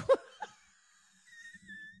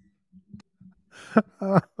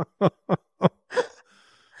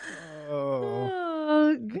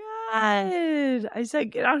 Oh God! I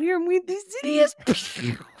said, get out here and weed these idiots.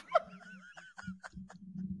 I'm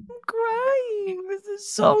crying. This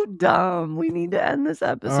is so dumb. We need to end this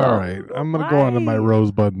episode. All right, I'm gonna go on to my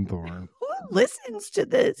rosebud and thorn. Who listens to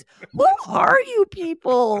this? Who are you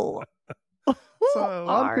people? So a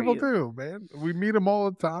lot of people do, man. We meet them all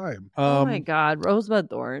the time. Oh my God, Rosebud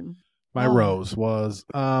Thorn. My rose was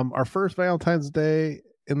our first Valentine's Day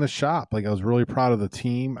in the shop. Like, I was really proud of the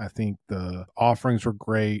team. I think the offerings were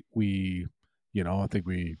great. I think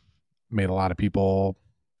we made a lot of people's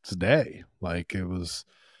day. Like, it was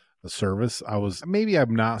a service.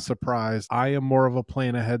 I'm not surprised. I am more of a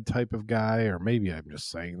plan ahead type of guy, or maybe I'm just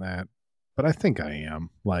saying that, but I think I am.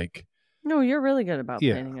 Like, no, you're really good about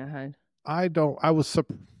planning ahead. Am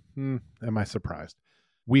I surprised?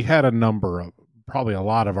 We had probably a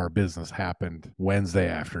lot of our business happened Wednesday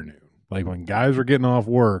afternoon. Like, when guys were getting off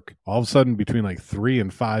work, all of a sudden between like 3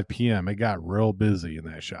 and 5 p.m., it got real busy in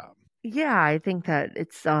that shop. Yeah, I think that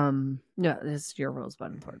it's this is your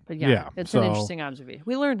rosebud and thorn, but it's an interesting observation.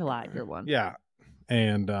 We learned a lot year one. Yeah,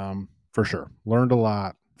 and for sure learned a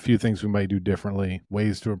lot. A few things we might do differently,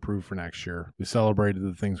 ways to improve for next year. We celebrated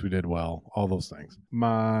the things we did well, all those things.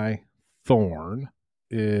 My thorn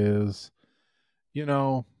is,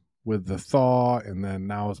 with the thaw, and then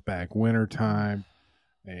now it's back winter time,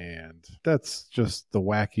 and that's just the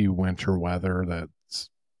wacky winter weather that's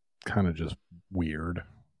kind of just weird.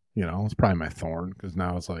 It's probably my thorn, because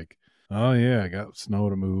now it's like, oh yeah, I got snow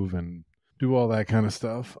to move and do all that kind of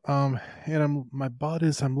stuff. And I'm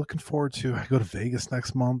looking forward to, I go to Vegas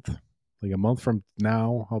next month. Like a month from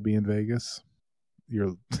now, I'll be in Vegas.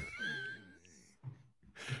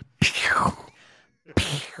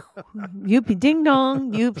 UP ding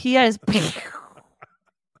dong, UPS.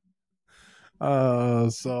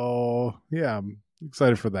 So yeah, I'm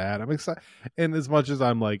excited for that. I'm excited, and as much as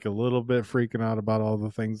I'm like a little bit freaking out about all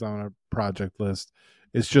the things on our project list,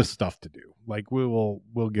 it's just stuff to do. Like, we'll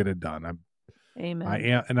get it done. Amen.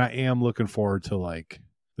 I am looking forward to like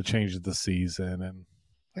the change of the season, and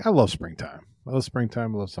I love springtime. I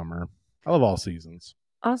love summer. I love all seasons.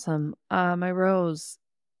 Awesome. My rose,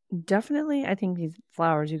 definitely. I think these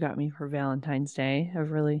flowers you got me for Valentine's Day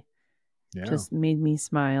have really just made me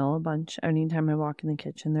smile a bunch. Anytime I walk in the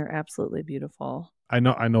kitchen, they're absolutely beautiful. I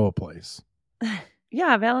know a place.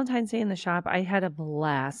 Yeah, Valentine's Day in the shop. I had a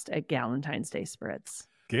blast at Galentines Day Spritz.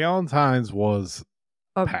 Galentines was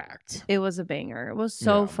packed. It was a banger. It was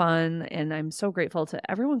so fun, and I'm so grateful to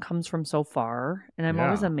everyone comes from so far, and I'm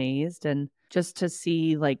always amazed, and just to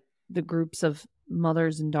see like the groups of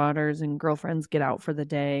mothers and daughters and girlfriends get out for the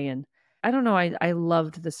day, and I don't know, I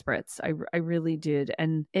loved the Spritz. I really did,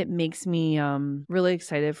 and it makes me really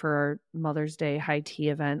excited for our Mother's Day high tea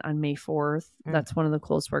event on May 4th. That's one of the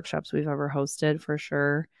coolest workshops we've ever hosted for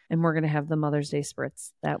sure, and we're going to have the Mother's Day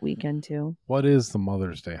Spritz that weekend too. What is the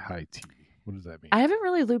Mother's Day high tea? What does that mean? I haven't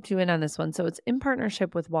really looped you in on this one. So it's in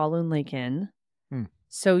partnership with Walloon Lake Inn.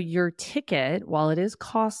 So your ticket, while it is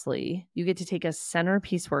costly, you get to take a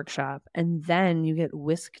centerpiece workshop, and then you get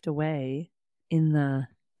whisked away in the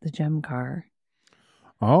gem car.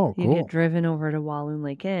 Oh, cool. You get driven over to Walloon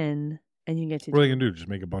Lake Inn, and you get to What are they going to do? Just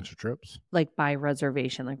make a bunch of trips? Like by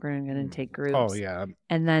reservation. Like, we're going to take groups. Oh, yeah.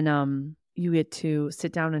 And then you get to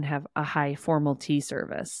sit down and have a high formal tea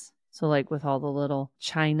service. So like with all the little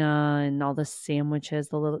china and all the sandwiches,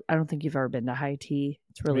 I don't think you've ever been to high tea.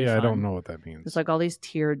 It's really fun. I don't know what that means. It's like all these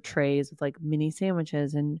tiered trays with like mini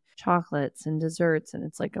sandwiches and chocolates and desserts, and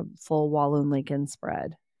it's like a full Walloon Lake Inn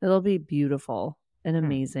spread. It'll be beautiful and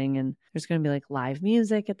amazing, and there's going to be like live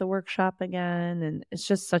music at the workshop again, and it's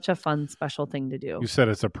just such a fun, special thing to do. You said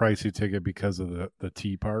it's a pricey ticket because of the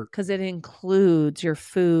tea part? Because it includes your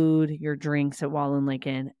food, your drinks at Walloon Lake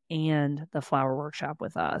Inn, and the flower workshop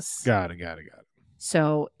with us. Got it.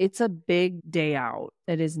 So it's a big day out.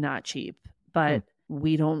 It is not cheap, but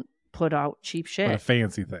we don't put out cheap shit. But a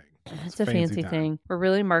fancy thing. It's a fancy thing. We're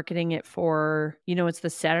really marketing it for, it's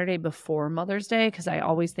the Saturday before Mother's Day, because I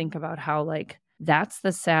always think about how like that's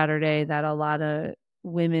the Saturday that a lot of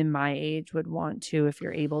women my age would want to, if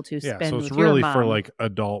you're able to, Yeah, spend so it's with your really mom. for like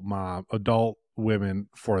adult women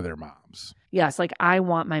for their moms. Yes, like I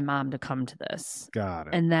want my mom to come to this. Got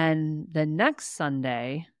it. And then the next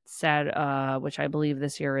Sunday, which I believe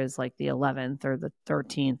this year is like the 11th or the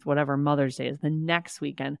 13th, whatever Mother's Day is, the next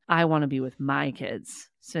weekend, I want to be with my kids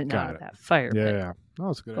sitting out at that fire pit. Yeah. Oh,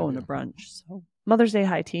 that's a good going idea. to brunch. So Mother's Day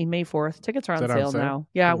high tea, May 4th. Tickets are on sale now.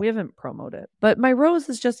 Yeah, Cool. we haven't promoted it. But my rose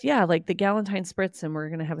is just, like the Galentines spritz, and we're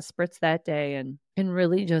going to have a spritz that day and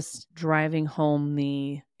really just driving home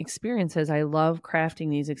the experiences. I love crafting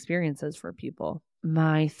these experiences for people.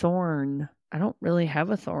 My thorn, I don't really have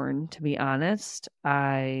a thorn, to be honest.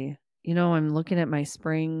 I'm looking at my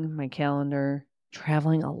spring, my calendar,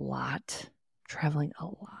 traveling a lot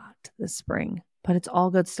this spring, but it's all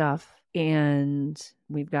good stuff. And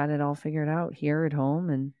we've got it all figured out here at home.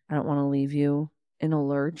 And I don't want to leave you in a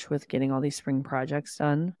lurch with getting all these spring projects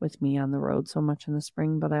done with me on the road so much in the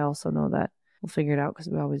spring. But I also know that we'll figure it out because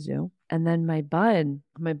we always do. And then my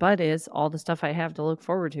bud is all the stuff I have to look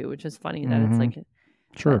forward to, which is funny that it's like,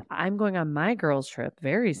 sure, I'm going on my girls' trip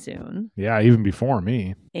very soon. Yeah, even before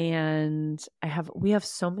me. And we have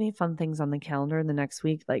so many fun things on the calendar in the next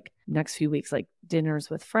few weeks, like dinners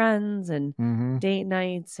with friends and date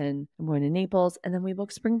nights, and I'm going to Naples. And then we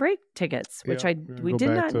booked spring break tickets, which we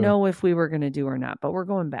did not know if we were going to do or not, but we're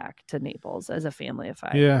going back to Naples as a family of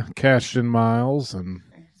 5. Yeah, cashed in miles and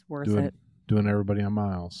it's worth it. Doing everybody on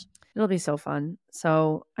miles. It'll be so fun.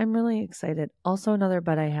 So I'm really excited. Also, another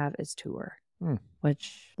bud I have is tour,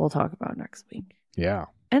 which we'll talk about next week. Yeah.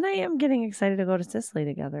 And I am getting excited to go to Sicily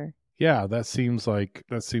together. Yeah, that seems like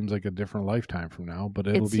a different lifetime from now, but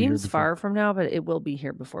it seems far from now, but it will be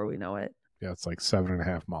here before we know it. Yeah, it's like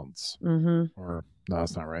 7.5 months. Or no,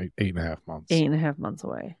 that's not right. 8.5 months. 8.5 months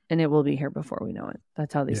away, and it will be here before we know it.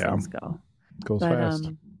 That's how these things go. It goes fast.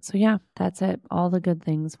 So yeah, that's it. All the good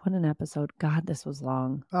things. What an episode! God, this was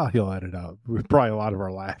long. Oh, he'll edit out. Probably a lot of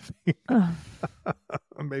our laughing.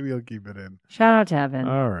 Maybe he'll keep it in. Shout out to Evan.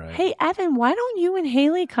 All right. Hey, Evan, why don't you and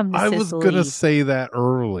Haley come to Sicily? I was going to say that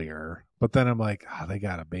earlier, but then I'm like, they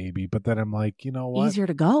got a baby. But then I'm like, you know what? Easier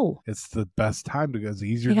to go. It's the best time to go. It's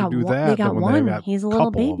easier to do that. They got than one. When they got He's a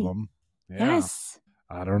little baby. Of them. Yeah. Yes.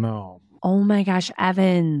 I don't know. Oh my gosh,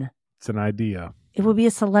 Evan. It's an idea. It would be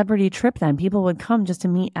a celebrity trip then. People would come just to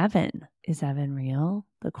meet Evan. Is Evan real?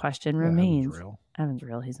 The question remains. Evan's real. Evan's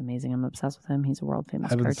real. He's amazing. I'm obsessed with him. He's a world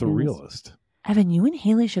famous Evan's cartoonist. the realist. Evan, you and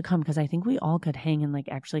Haley should come because I think we all could hang and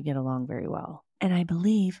actually get along very well. And I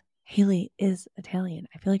believe Haley is Italian.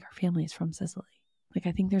 I feel like her family is from Sicily.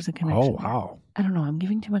 I think there's a connection. Oh, wow. I don't know. I'm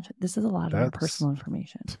giving too much. This is a lot of our personal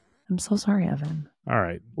information. I'm so sorry, Evan. All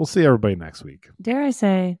right. We'll see everybody next week. Dare I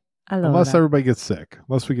say, unless everybody gets sick.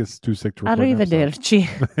 Unless we get too sick to record.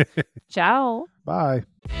 Arrivederci. Ciao. Bye.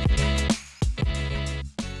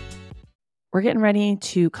 We're getting ready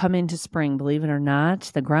to come into spring, believe it or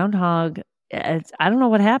not. The groundhog, I don't know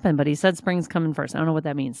what happened, but he said spring's coming first. I don't know what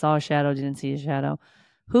that means. Saw a shadow, didn't see a shadow.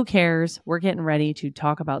 Who cares? We're getting ready to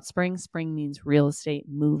talk about spring. Spring means real estate,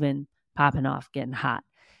 moving, popping off, getting hot.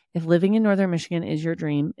 If living in Northern Michigan is your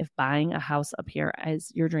dream, if buying a house up here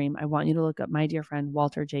is your dream, I want you to look up my dear friend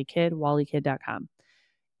Walter J. Kidd, WallyKidd.com.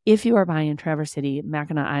 If you are buying in Traverse City,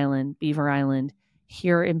 Mackinac Island, Beaver Island,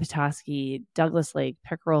 here in Petoskey, Douglas Lake,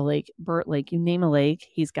 Pickerel Lake, Burt Lake, you name a lake,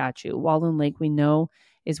 he's got you. Walloon Lake, we know,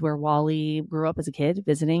 is where Wally grew up as a kid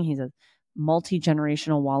visiting. He's a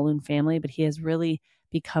multi-generational Walloon family, but he has really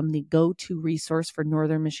become the go-to resource for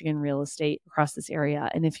Northern Michigan real estate across this area.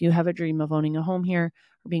 And if you have a dream of owning a home here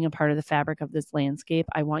or being a part of the fabric of this landscape,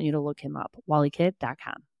 I want you to look him up,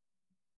 WallyKidd.com.